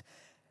best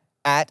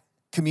at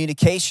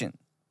communication.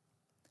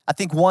 I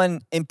think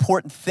one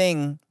important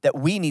thing that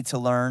we need to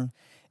learn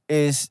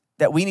is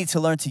that we need to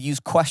learn to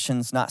use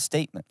questions, not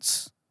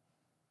statements.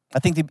 I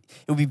think it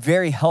would be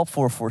very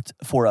helpful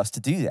for us to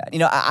do that.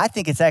 I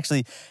think it's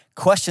actually,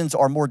 questions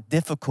are more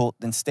difficult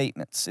than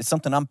statements. It's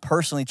something I'm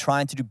personally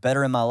trying to do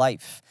better in my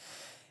life,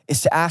 is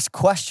to ask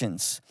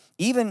questions.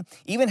 Even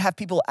have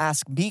people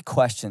ask me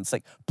questions,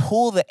 like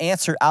pull the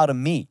answer out of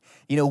me.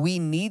 We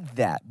need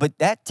that. But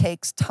that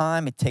takes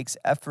time, it takes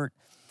effort,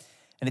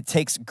 and it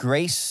takes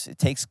grace, it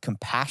takes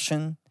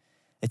compassion,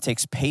 it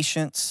takes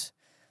patience.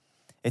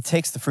 It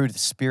takes the fruit of the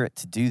Spirit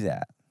to do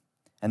that.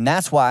 And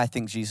that's why I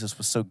think Jesus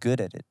was so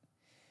good at it.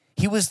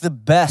 He was the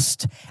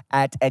best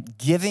at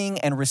giving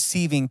and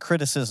receiving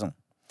criticism.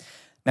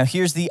 Now,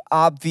 here's the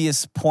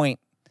obvious point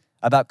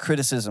about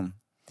criticism.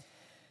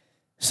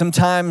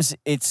 Sometimes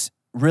it's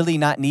really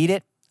not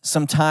needed.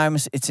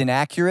 Sometimes it's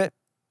inaccurate.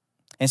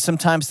 And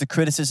sometimes the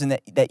criticism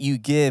that you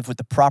give with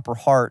the proper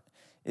heart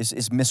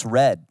is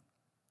misread.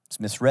 It's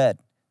misread.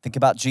 Think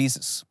about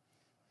Jesus.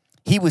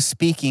 He was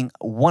speaking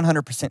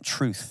 100%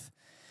 truth.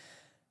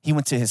 He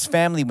went to his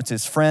family, went to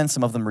his friends.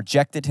 Some of them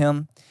rejected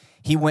him.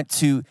 He went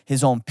to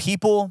his own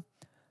people.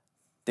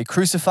 They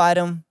crucified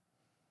him.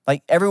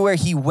 Like, everywhere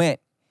he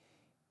went,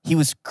 he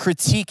was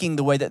critiquing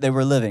the way that they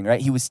were living, right?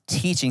 He was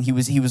teaching. He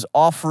was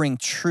offering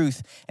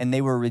truth, and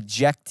they were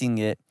rejecting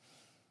it.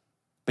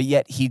 But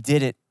yet he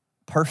did it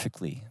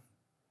perfectly.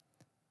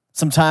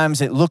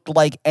 Sometimes it looked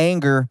like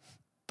anger,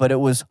 but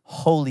it was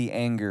holy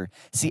anger.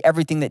 See,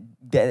 everything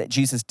that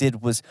Jesus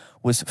did was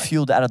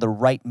fueled out of the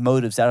right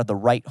motives, out of the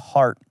right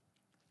heart.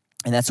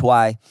 And that's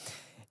why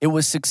it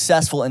was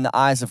successful in the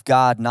eyes of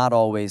God, not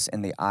always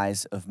in the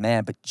eyes of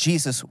man. But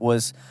Jesus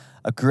was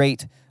a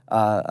great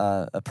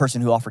a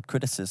person who offered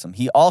criticism.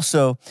 He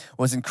also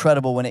was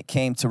incredible when it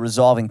came to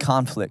resolving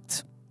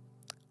conflict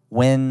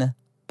when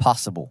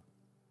possible.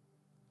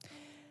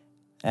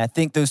 And I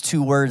think those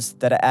two words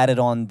that I added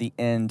on the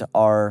end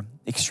are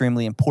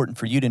extremely important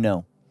for you to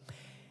know,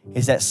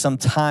 is that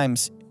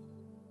sometimes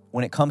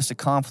when it comes to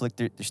conflict,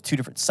 there's two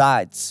different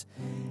sides,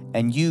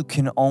 and you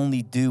can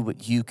only do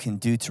what you can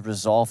do to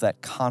resolve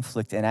that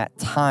conflict. And at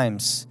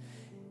times,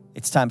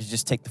 it's time to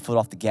just take the foot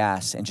off the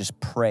gas and just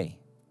pray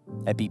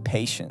and be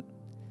patient.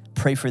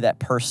 Pray for that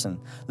person.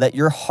 Let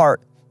your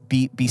heart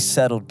be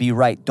settled, be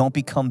right. Don't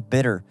become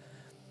bitter.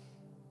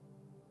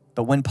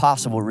 But when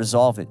possible,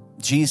 resolve it.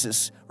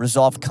 Jesus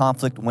resolved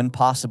conflict when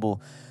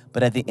possible,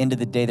 but at the end of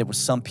the day, there were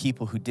some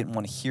people who didn't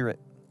want to hear it.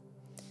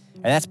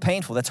 And that's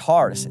painful. That's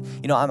hard.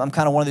 I'm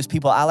kind of one of those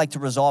people. I like to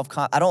resolve.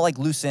 I don't like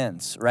loose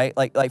ends, right?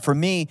 Like for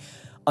me,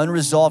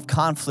 unresolved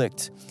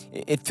conflict,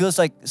 it feels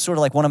like sort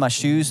of like one of my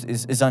shoes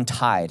is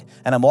untied,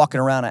 and I'm walking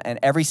around, and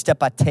every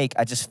step I take,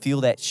 I just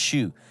feel that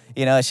shoe.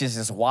 It's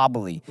just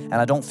wobbly, and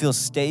I don't feel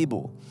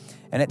stable.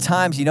 And at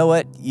times, you know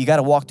what? You got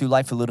to walk through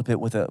life a little bit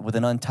with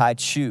an untied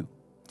shoe.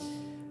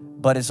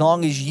 But as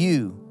long as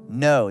you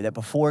know that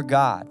before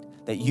God,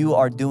 that you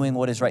are doing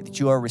what is right, that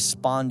you are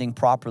responding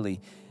properly,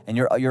 and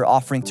you're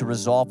offering to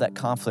resolve that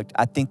conflict,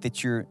 I think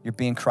that you're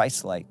being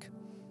Christ-like.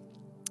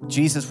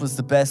 Jesus was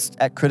the best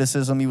at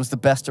criticism. He was the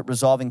best at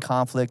resolving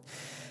conflict.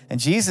 And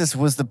Jesus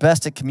was the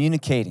best at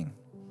communicating.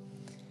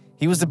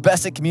 He was the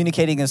best at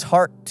communicating his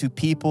heart to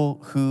people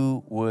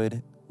who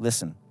would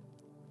listen.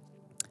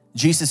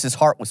 Jesus'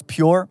 heart was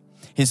pure.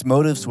 His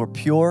motives were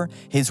pure.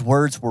 His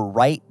words were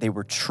right. They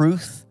were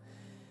truth.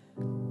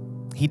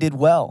 He did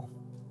well.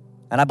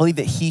 And I believe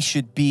that he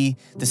should be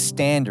the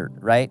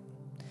standard, right?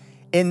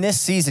 In this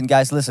season,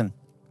 guys, listen,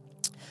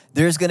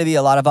 there's going to be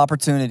a lot of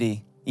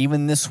opportunity,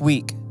 even this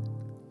week,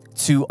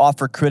 to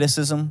offer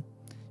criticism.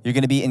 You're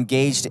going to be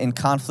engaged in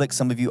conflict.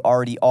 Some of you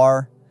already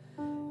are.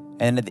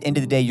 And at the end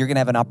of the day, you're going to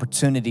have an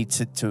opportunity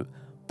to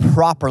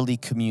properly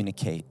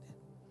communicate.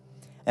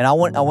 And I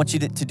want you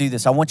to do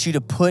this. I want you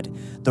to put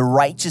the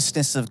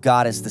righteousness of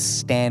God as the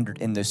standard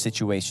in those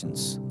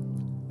situations.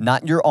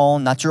 Not your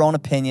own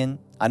opinion.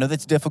 I know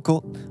that's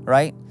difficult,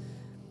 right?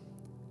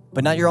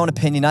 But not your own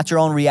opinion, not your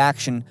own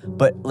reaction,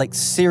 but like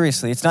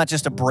seriously, it's not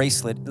just a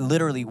bracelet.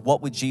 Literally,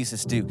 what would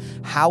Jesus do?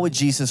 How would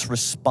Jesus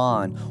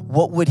respond?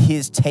 What would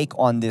his take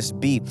on this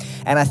be?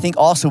 And I think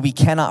also we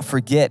cannot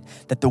forget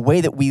that the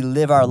way that we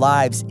live our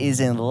lives is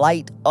in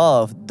light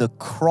of the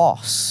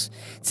cross.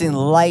 It's in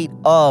light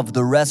of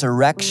the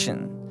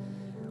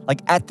resurrection.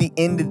 Like at the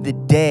end of the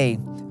day,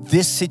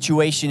 this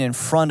situation in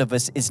front of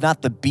us is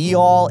not the be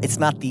all, it's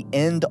not the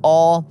end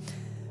all.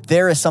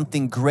 There is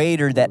something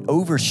greater that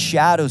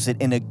overshadows it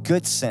in a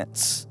good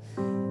sense.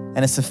 And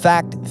it's the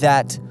fact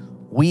that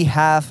we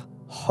have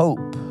hope.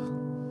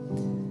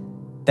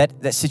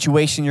 That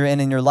situation you're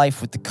in your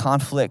life with the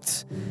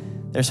conflict,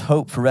 there's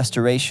hope for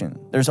restoration.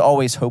 There's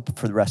always hope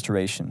for the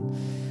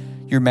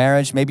restoration. Your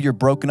marriage, maybe you're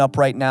broken up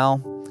right now,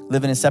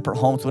 living in separate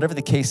homes, whatever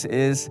the case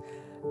is.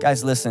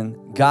 Guys,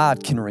 listen,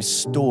 God can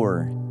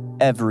restore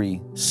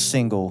every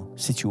single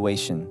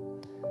situation.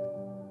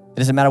 It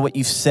doesn't matter what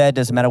you've said,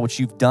 doesn't matter what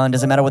you've done,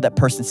 doesn't matter what that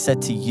person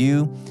said to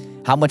you,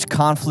 how much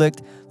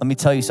conflict. Let me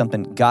tell you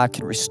something, God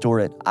can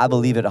restore it. I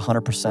believe it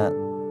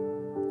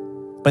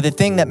 100%. But the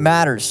thing that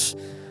matters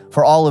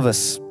for all of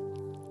us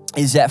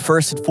is that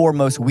first and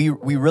foremost, we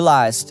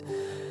realized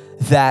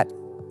that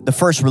the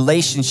first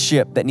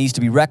relationship that needs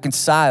to be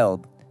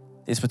reconciled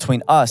is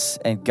between us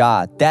and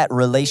God. That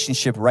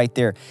relationship right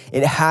there,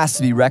 it has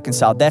to be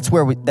reconciled. That's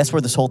where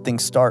this whole thing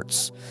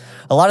starts.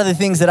 A lot of the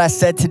things that I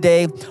said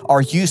today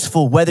are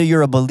useful whether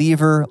you're a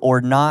believer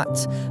or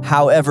not.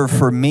 However,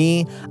 for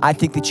me, I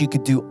think that you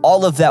could do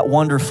all of that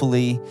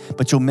wonderfully,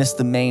 but you'll miss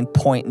the main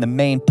point. And the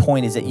main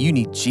point is that you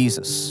need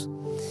Jesus.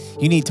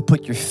 You need to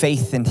put your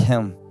faith in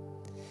him.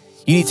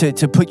 You need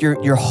to put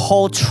your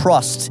whole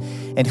trust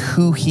in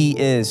who he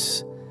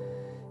is.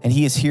 And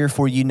he is here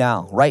for you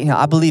now, right now.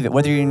 I believe it.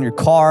 Whether you're in your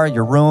car,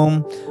 your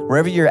room,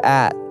 wherever you're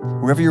at,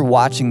 wherever you're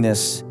watching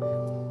this,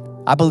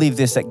 I believe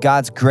this, that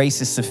God's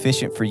grace is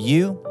sufficient for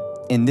you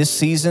in this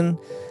season.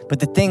 But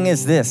the thing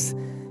is this,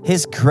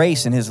 his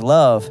grace and his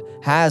love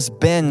has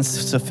been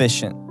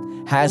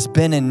sufficient, has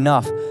been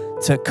enough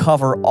to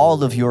cover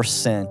all of your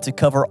sin, to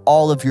cover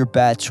all of your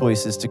bad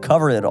choices, to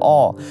cover it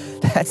all.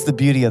 That's the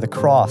beauty of the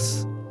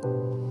cross.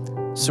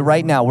 So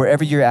right now,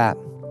 wherever you're at,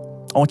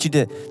 I want you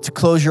to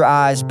close your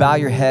eyes, bow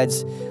your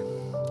heads,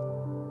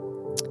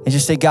 and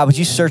just say, God, would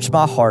you search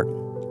my heart?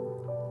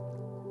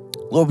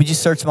 Lord, would you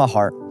search my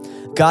heart?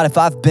 God, if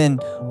I've been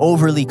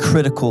overly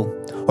critical,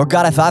 or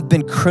God, if I've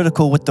been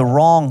critical with the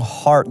wrong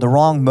heart, the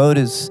wrong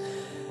motives,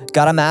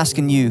 God, I'm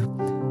asking you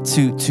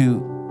to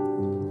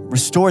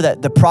restore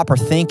the proper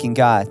thinking,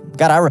 God.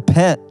 God, I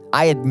repent.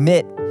 I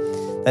admit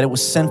that it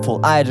was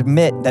sinful. I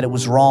admit that it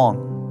was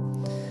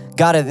wrong.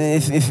 God,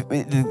 if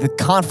the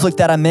conflict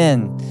that I'm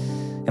in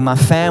my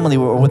family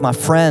or with my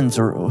friends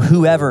or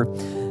whoever,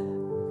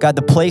 God,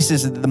 the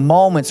places, the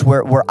moments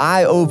where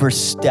I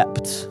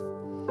overstepped,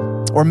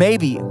 or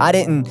maybe I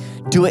didn't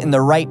do it in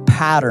the right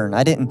pattern.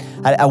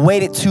 I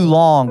waited too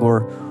long,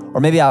 or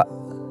maybe I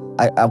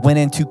went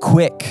in too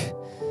quick.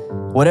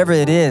 Whatever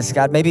it is,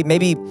 God, maybe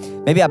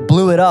I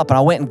blew it up and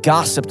I went and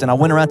gossiped and I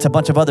went around to a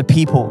bunch of other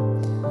people.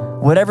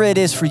 Whatever it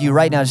is for you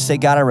right now, just say,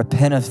 God, I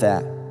repent of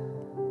that.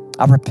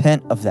 I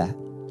repent of that.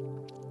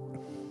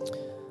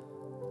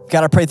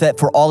 God, I pray that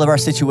for all of our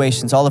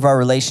situations, all of our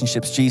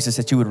relationships, Jesus,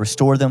 that you would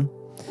restore them.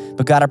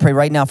 But God, I pray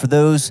right now for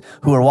those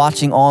who are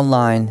watching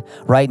online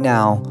right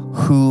now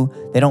who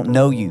they don't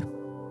know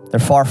you. They're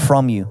far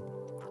from you.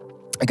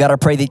 God, I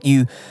pray that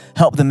you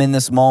help them in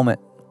this moment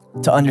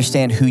to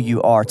understand who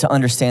you are, to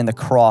understand the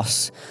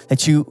cross,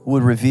 that you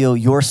would reveal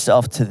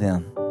yourself to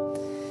them.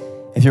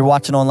 If you're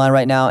watching online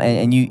right now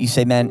and you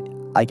say,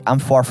 man, I'm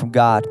far from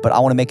God, but I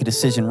want to make a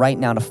decision right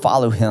now to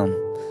follow him.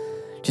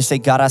 Just say,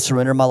 God, I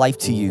surrender my life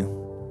to you.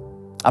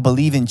 I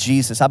believe in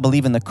Jesus. I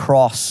believe in the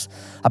cross.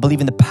 I believe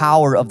in the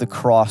power of the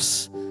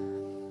cross.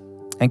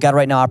 And God,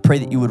 right now, I pray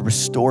that you would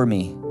restore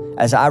me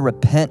as I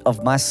repent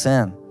of my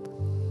sin.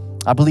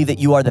 I believe that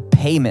you are the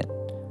payment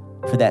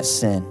for that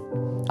sin.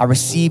 I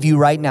receive you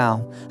right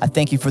now. I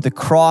thank you for the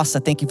cross. I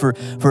thank you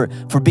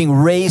for being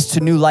raised to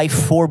new life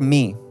for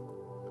me.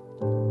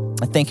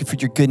 I thank you for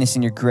your goodness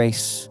and your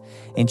grace.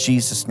 In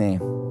Jesus'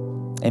 name,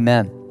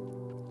 amen.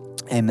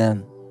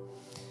 Amen.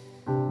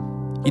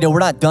 You know, we're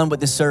not done with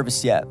this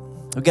service yet.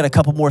 We've got a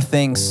couple more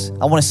things.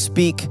 I want to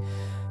speak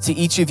to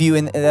each of you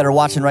that are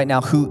watching right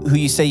now who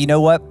you say, you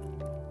know what?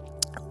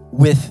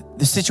 With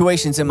the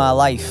situations in my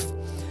life,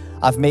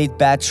 I've made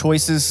bad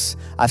choices.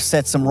 I've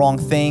said some wrong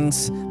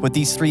things. With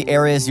these 3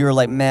 areas, you're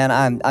like, man,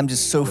 I'm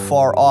just so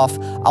far off.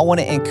 I want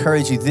to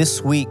encourage you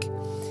this week,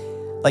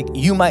 like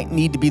you might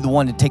need to be the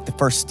one to take the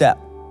first step.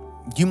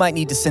 You might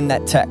need to send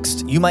that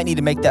text. You might need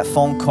to make that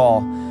phone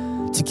call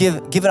to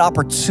give an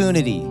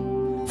opportunity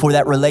for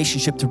that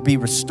relationship to be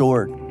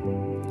restored.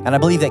 And I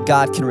believe that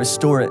God can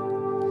restore it.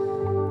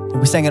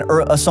 We sang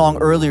a song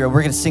earlier.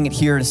 We're going to sing it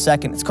here in a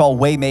second. It's called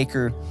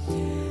Waymaker.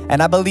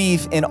 And I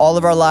believe in all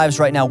of our lives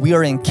right now, we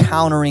are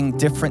encountering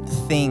different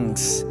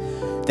things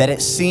that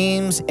it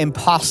seems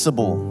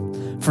impossible.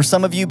 For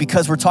some of you,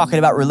 because we're talking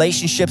about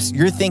relationships,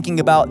 you're thinking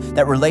about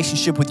that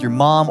relationship with your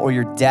mom or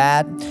your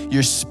dad,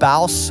 your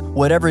spouse,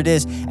 whatever it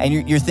is, and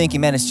you're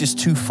thinking, man, it's just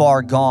too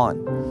far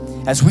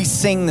gone. As we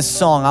sing this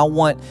song, I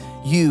want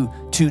you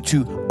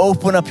to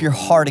open up your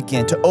heart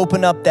again, to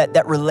open up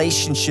that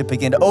relationship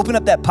again, to open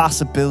up that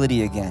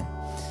possibility again.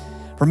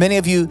 For many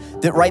of you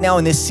that right now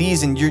in this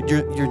season,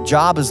 your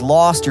job is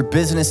lost, your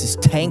business is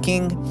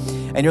tanking,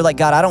 and you're like,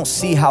 God, I don't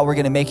see how we're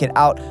gonna make it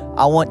out.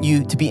 I want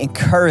you to be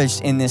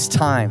encouraged in this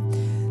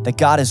time that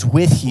God is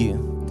with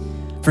you.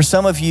 For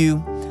some of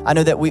you, I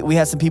know that we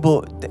had some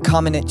people that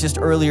commented just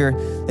earlier.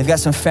 They've got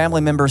some family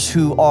members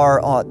who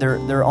are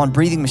they're on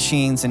breathing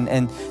machines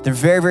and they're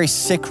very, very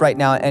sick right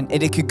now, and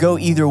it could go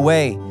either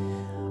way.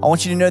 I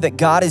want you to know that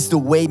God is the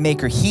way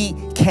maker. He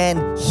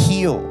can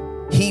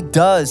heal. He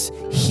does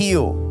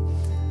heal.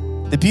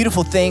 The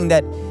beautiful thing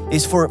that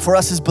is for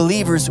us as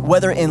believers,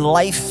 whether in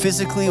life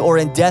physically or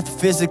in death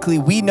physically,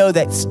 we know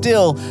that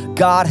still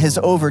God has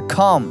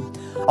overcome.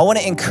 I want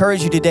to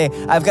encourage you today.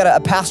 I've got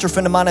a pastor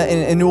friend of mine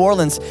in New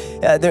Orleans.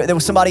 There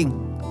was somebody,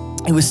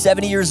 he was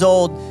 70 years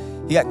old.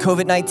 He got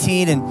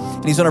COVID-19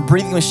 and he's on a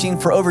breathing machine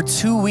for over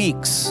 2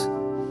 weeks.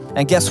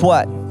 And guess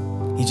what?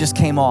 He just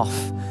came off.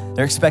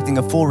 They're expecting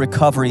a full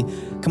recovery.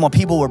 Come on,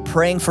 people were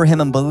praying for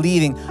him and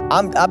believing.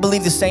 I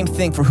believe the same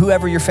thing for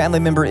whoever your family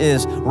member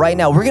is right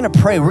now. We're going to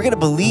pray. We're going to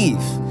believe.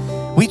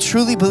 We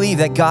truly believe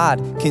that God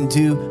can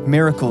do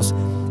miracles.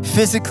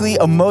 Physically,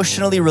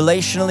 emotionally,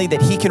 relationally,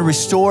 that he can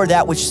restore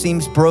that which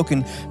seems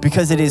broken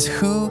because it is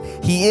who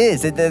he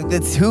is.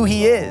 It's who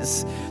he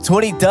is. It's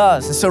what he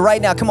does. And so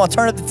right now, come on,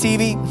 turn up the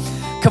TV.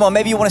 Come on,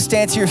 maybe you want to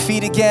stand to your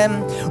feet again.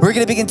 We're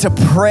going to begin to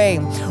pray.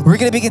 We're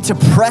going to begin to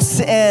press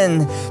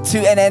in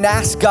and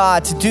ask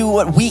God to do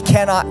what we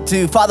cannot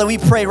do. Father, we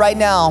pray right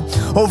now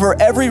over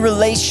every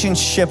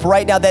relationship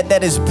right now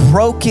that is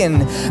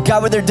broken.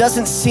 God, where there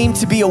doesn't seem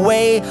to be a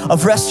way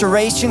of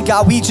restoration.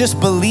 God, we just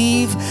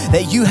believe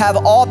that you have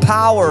all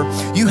power.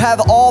 You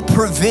have all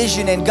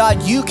provision. And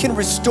God, you can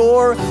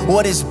restore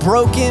what is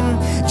broken.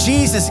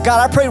 Jesus,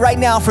 God, I pray right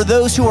now for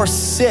those who are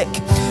sick,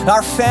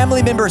 our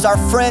family members, our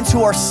friends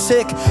who are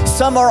sick.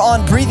 Some are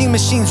on breathing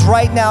machines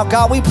right now.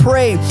 God, we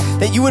pray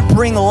that you would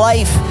bring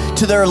life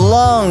to their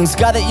lungs.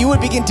 God, that you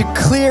would begin to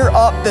clear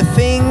up the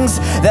things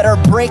that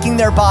are breaking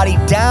their body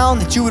down,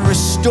 that you would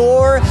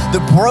restore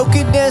the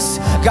brokenness.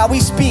 God, we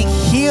speak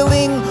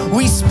healing.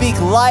 We speak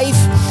life.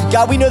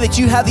 God, we know that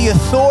you have the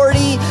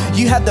authority.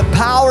 You have the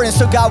power. And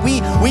so, God,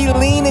 we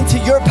lean into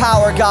your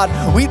power, God.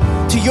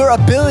 To your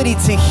ability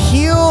to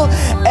heal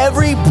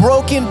every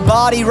broken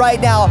body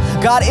right now.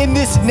 God, in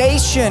this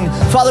nation,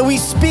 Father, we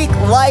speak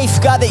life,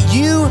 God, that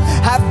you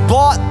have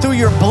bought through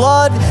your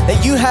blood,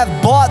 that you have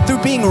bought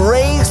through being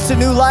raised to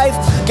new life.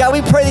 God,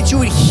 we pray that you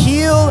would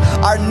heal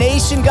our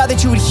nation, God,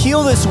 that you would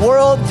heal this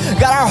world.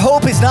 God, our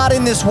hope is not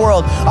in this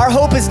world. Our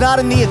hope is not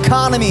in the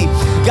economy.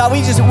 God,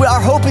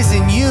 our hope is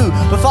in you.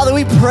 But Father,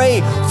 we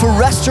pray for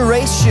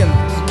restoration.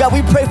 God,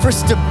 we pray for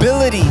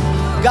stability.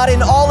 God,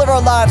 in all of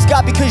our lives,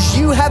 God, because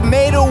you have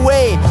made a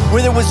way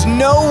where there was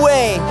no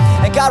way.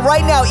 And God,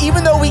 right now,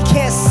 even though we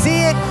can't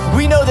see it,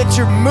 we know that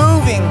you're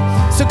moving.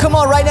 So come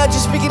on, right now,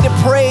 just begin to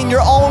pray in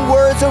your own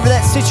words over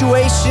that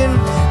situation.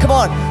 Come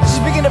on,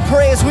 just begin to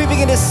pray as we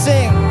begin to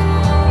sing.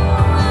 Yeah.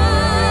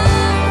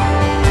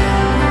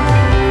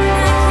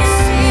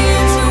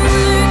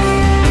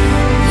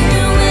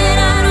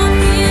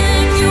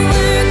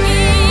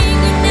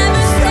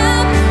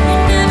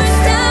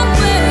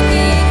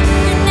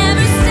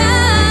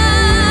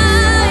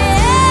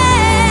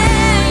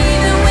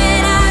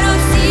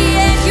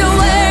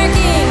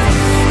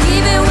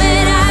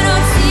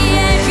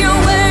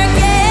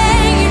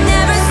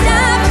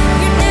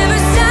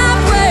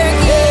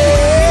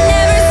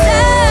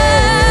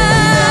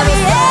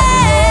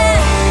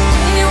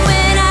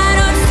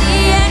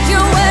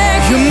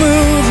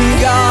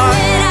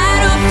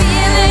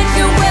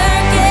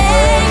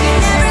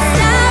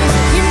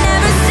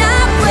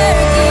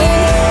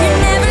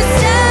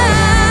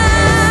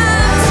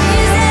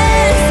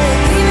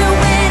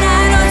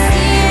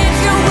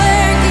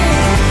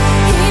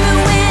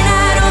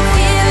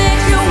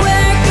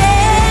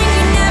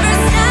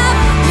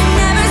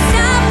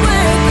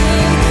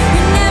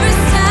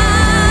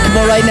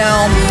 right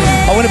now,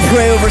 I want to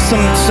pray over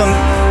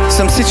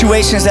some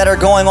situations that are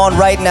going on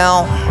right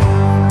now.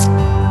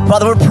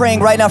 Father, we're praying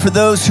right now for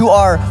those who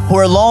are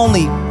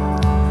lonely.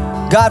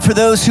 God, for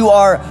those who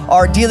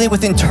are dealing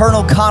with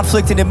internal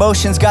conflict and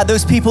emotions, God,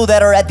 those people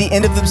that are at the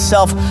end of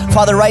themselves,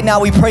 Father, right now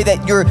we pray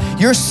that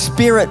your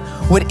spirit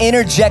would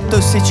interject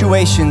those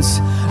situations.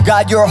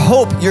 God, your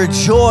hope, your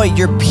joy,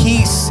 your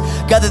peace,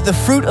 God, that the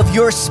fruit of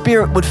your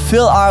spirit would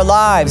fill our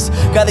lives.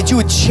 God, that you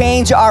would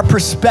change our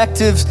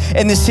perspectives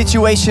in this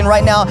situation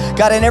right now.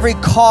 God, in every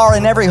car,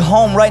 in every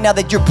home right now,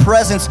 that your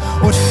presence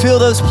would fill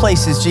those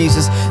places,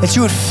 Jesus. That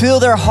you would fill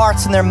their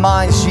hearts and their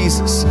minds,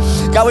 Jesus.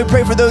 God, we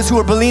pray for those who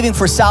are believing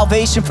for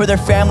salvation for their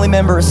family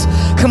members.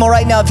 Come on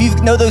right now, if you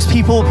know those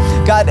people,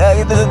 God,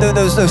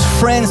 those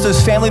friends,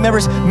 those family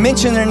members,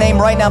 mention their name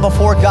right now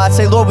before God.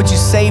 Say, Lord, would you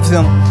save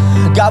them?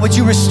 God, would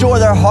you restore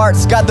their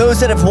hearts? God,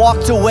 those that have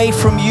walked away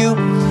from you,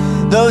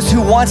 those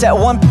who once at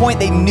one point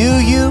they knew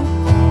you,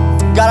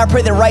 God, I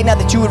pray that right now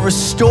that you would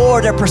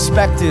restore their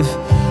perspective.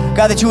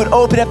 God, that you would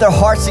open up their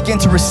hearts again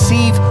to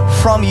receive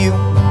from you.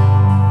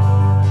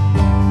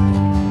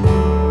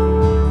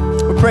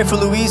 We pray for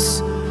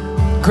Luis,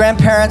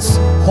 grandparents,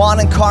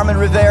 Juan and Carmen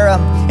Rivera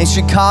in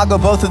Chicago.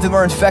 Both of them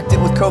are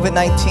infected with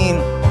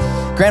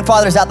COVID-19.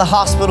 Grandfather is at the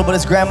hospital, but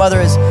his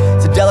grandmother it's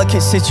a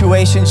delicate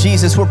situation.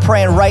 Jesus, we're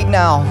praying right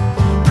now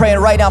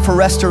for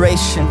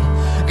restoration.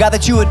 God,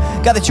 that you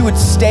would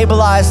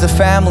stabilize the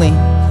family.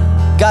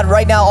 God,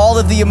 right now, all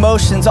of the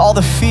emotions, all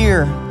the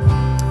fear,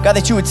 God,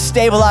 that you would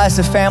stabilize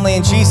the family,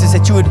 and Jesus,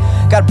 that you would,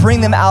 God, bring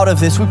them out of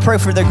this. We pray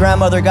for their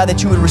grandmother, God,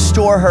 that you would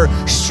restore her,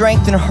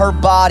 strengthen her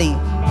body.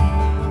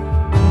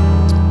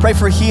 Pray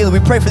for healing.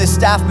 We pray for the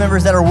staff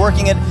members that are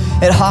working at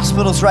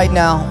hospitals right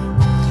now.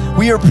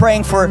 We are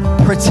praying for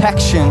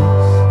protection.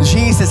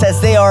 Jesus,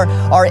 as they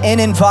are in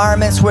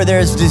environments where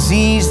there's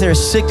disease, there's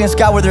sickness,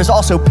 God, where there's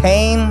also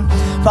pain.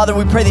 Father,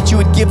 we pray that you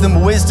would give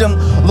them wisdom.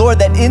 Lord,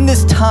 that in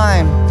this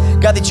time,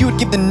 God, that you would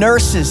give the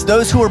nurses,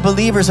 those who are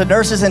believers, the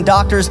nurses and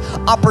doctors,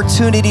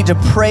 opportunity to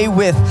pray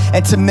with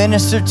and to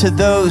minister to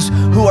those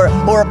who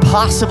are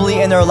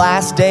possibly in their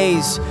last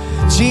days.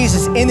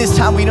 Jesus, in this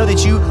time, we know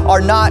that you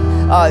are not,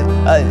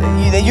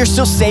 that you're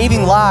still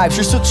saving lives,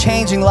 you're still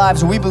changing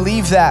lives, and we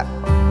believe that.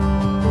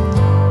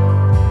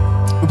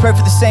 We pray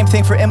for the same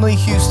thing for Emily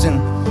Houston,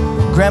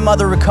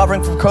 grandmother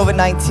recovering from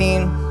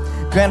COVID-19.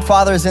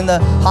 Grandfather is in the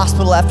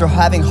hospital after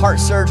having heart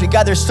surgery.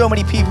 God, there's so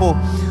many people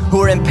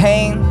who are in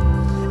pain.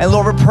 And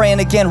Lord, we're praying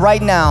again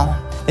right now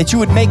that you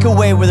would make a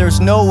way where there's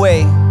no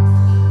way.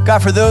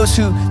 God, for those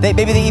who,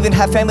 maybe they even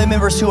have family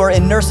members who are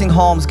in nursing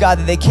homes, God,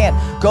 that they can't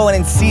go in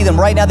and see them.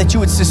 Right now, that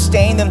you would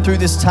sustain them through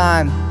this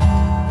time.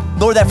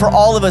 Lord, that for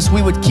all of us,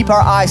 we would keep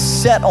our eyes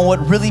set on what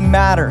really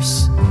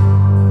matters.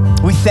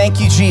 We thank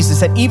you,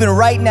 Jesus, that even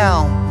right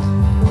now,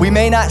 we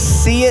may not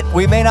see it,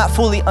 we may not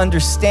fully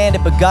understand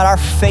it, but God, our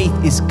faith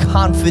is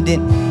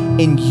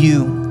confident in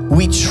you.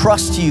 We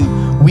trust you,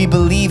 we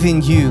believe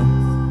in you.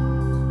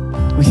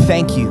 We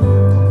thank you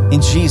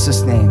in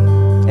Jesus' name.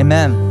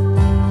 Amen.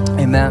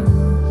 Amen.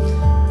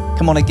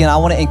 Come on, again, I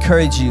want to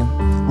encourage you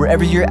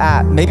wherever you're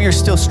at. Maybe you're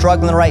still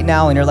struggling right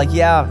now and you're like,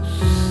 yeah,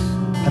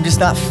 I'm just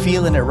not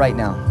feeling it right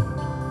now.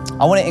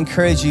 I want to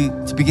encourage you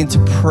to begin to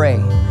pray,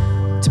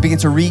 to begin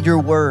to read your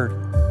word,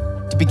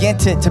 to begin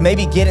to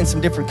maybe get in some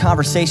different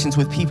conversations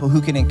with people who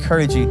can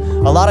encourage you.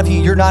 A lot of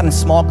you, you're not in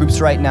small groups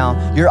right now.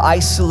 You're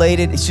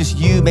isolated. It's just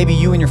you, maybe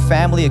you and your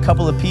family, a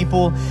couple of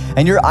people,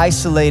 and you're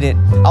isolated.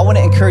 I want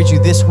to encourage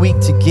you this week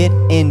to get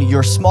in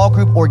your small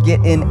group or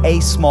get in a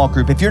small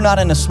group. If you're not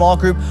in a small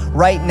group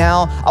right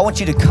now, I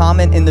want you to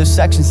comment in those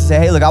sections and say,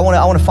 hey, look, I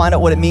want to find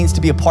out what it means to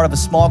be a part of a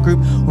small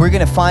group. We're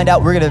going to find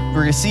out. We're going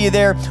to see you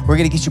there. We're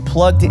going to get you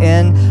plugged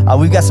in.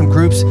 We've got some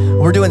groups.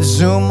 We're doing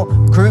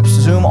Zoom groups,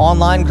 Zoom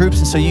online groups,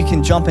 and so you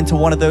can jump into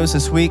one of those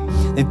this week.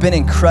 They've been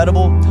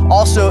incredible.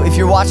 Also, if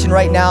you're watching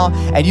right now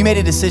and you made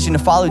a decision to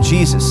follow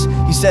Jesus,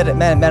 you said,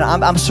 man,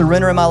 I'm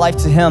surrendering my life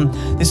to him.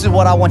 This is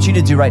what I want you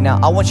to do right now.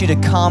 I want you to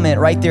comment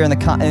right there in the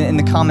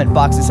comment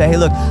box and say, hey,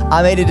 look,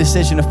 I made a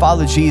decision to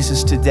follow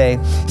Jesus today.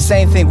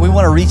 Same thing. We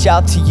want to reach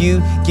out to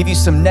you, give you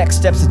some next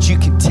steps that you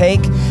can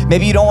take.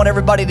 Maybe you don't want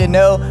everybody to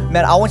know.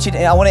 Man, I want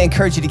to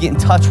encourage you to get in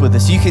touch with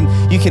us. You can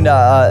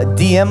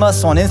DM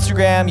us on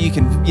Instagram. You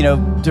can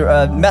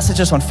message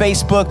us on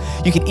Facebook.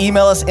 You can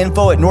email us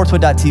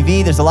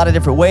info@northwood.tv. There's a lot of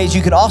different ways.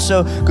 You can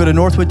also go to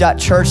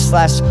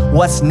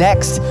northwood.church/what's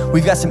next.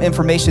 We've got some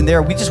information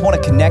there. We just want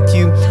to connect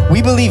you.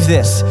 We believe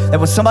this, that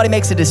when somebody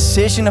makes a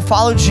decision to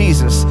follow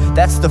Jesus,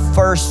 that's the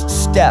first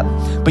step.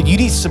 But you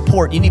need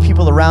support. You need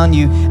people around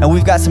you. And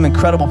we've got some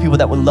incredible people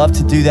that would love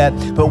to do that.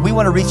 But we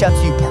want to reach out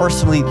to you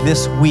personally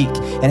this week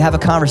and have a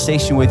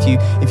conversation with you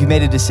if you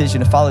made a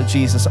decision to follow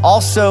Jesus.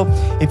 Also,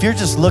 if you're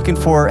just looking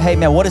for, hey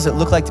man, what does it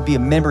look like to be a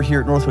member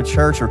here at Northwood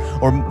Church, or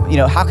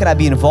how can I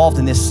be involved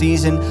in this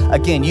season?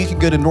 Again, you can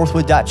go to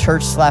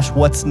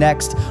northwood.church/what's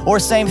next, or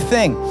same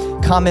thing,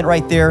 comment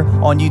right there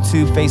on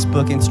YouTube,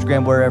 Facebook,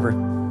 Instagram, wherever.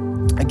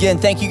 Again,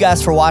 thank you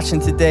guys for watching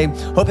today.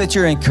 Hope that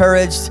you're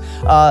encouraged.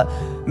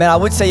 Man, I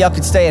would say y'all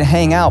could stay and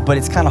hang out, but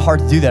it's kind of hard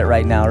to do that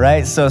right now,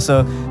 right? So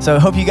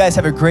hope you guys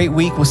have a great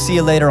week. We'll see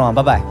you later on.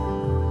 Bye-bye.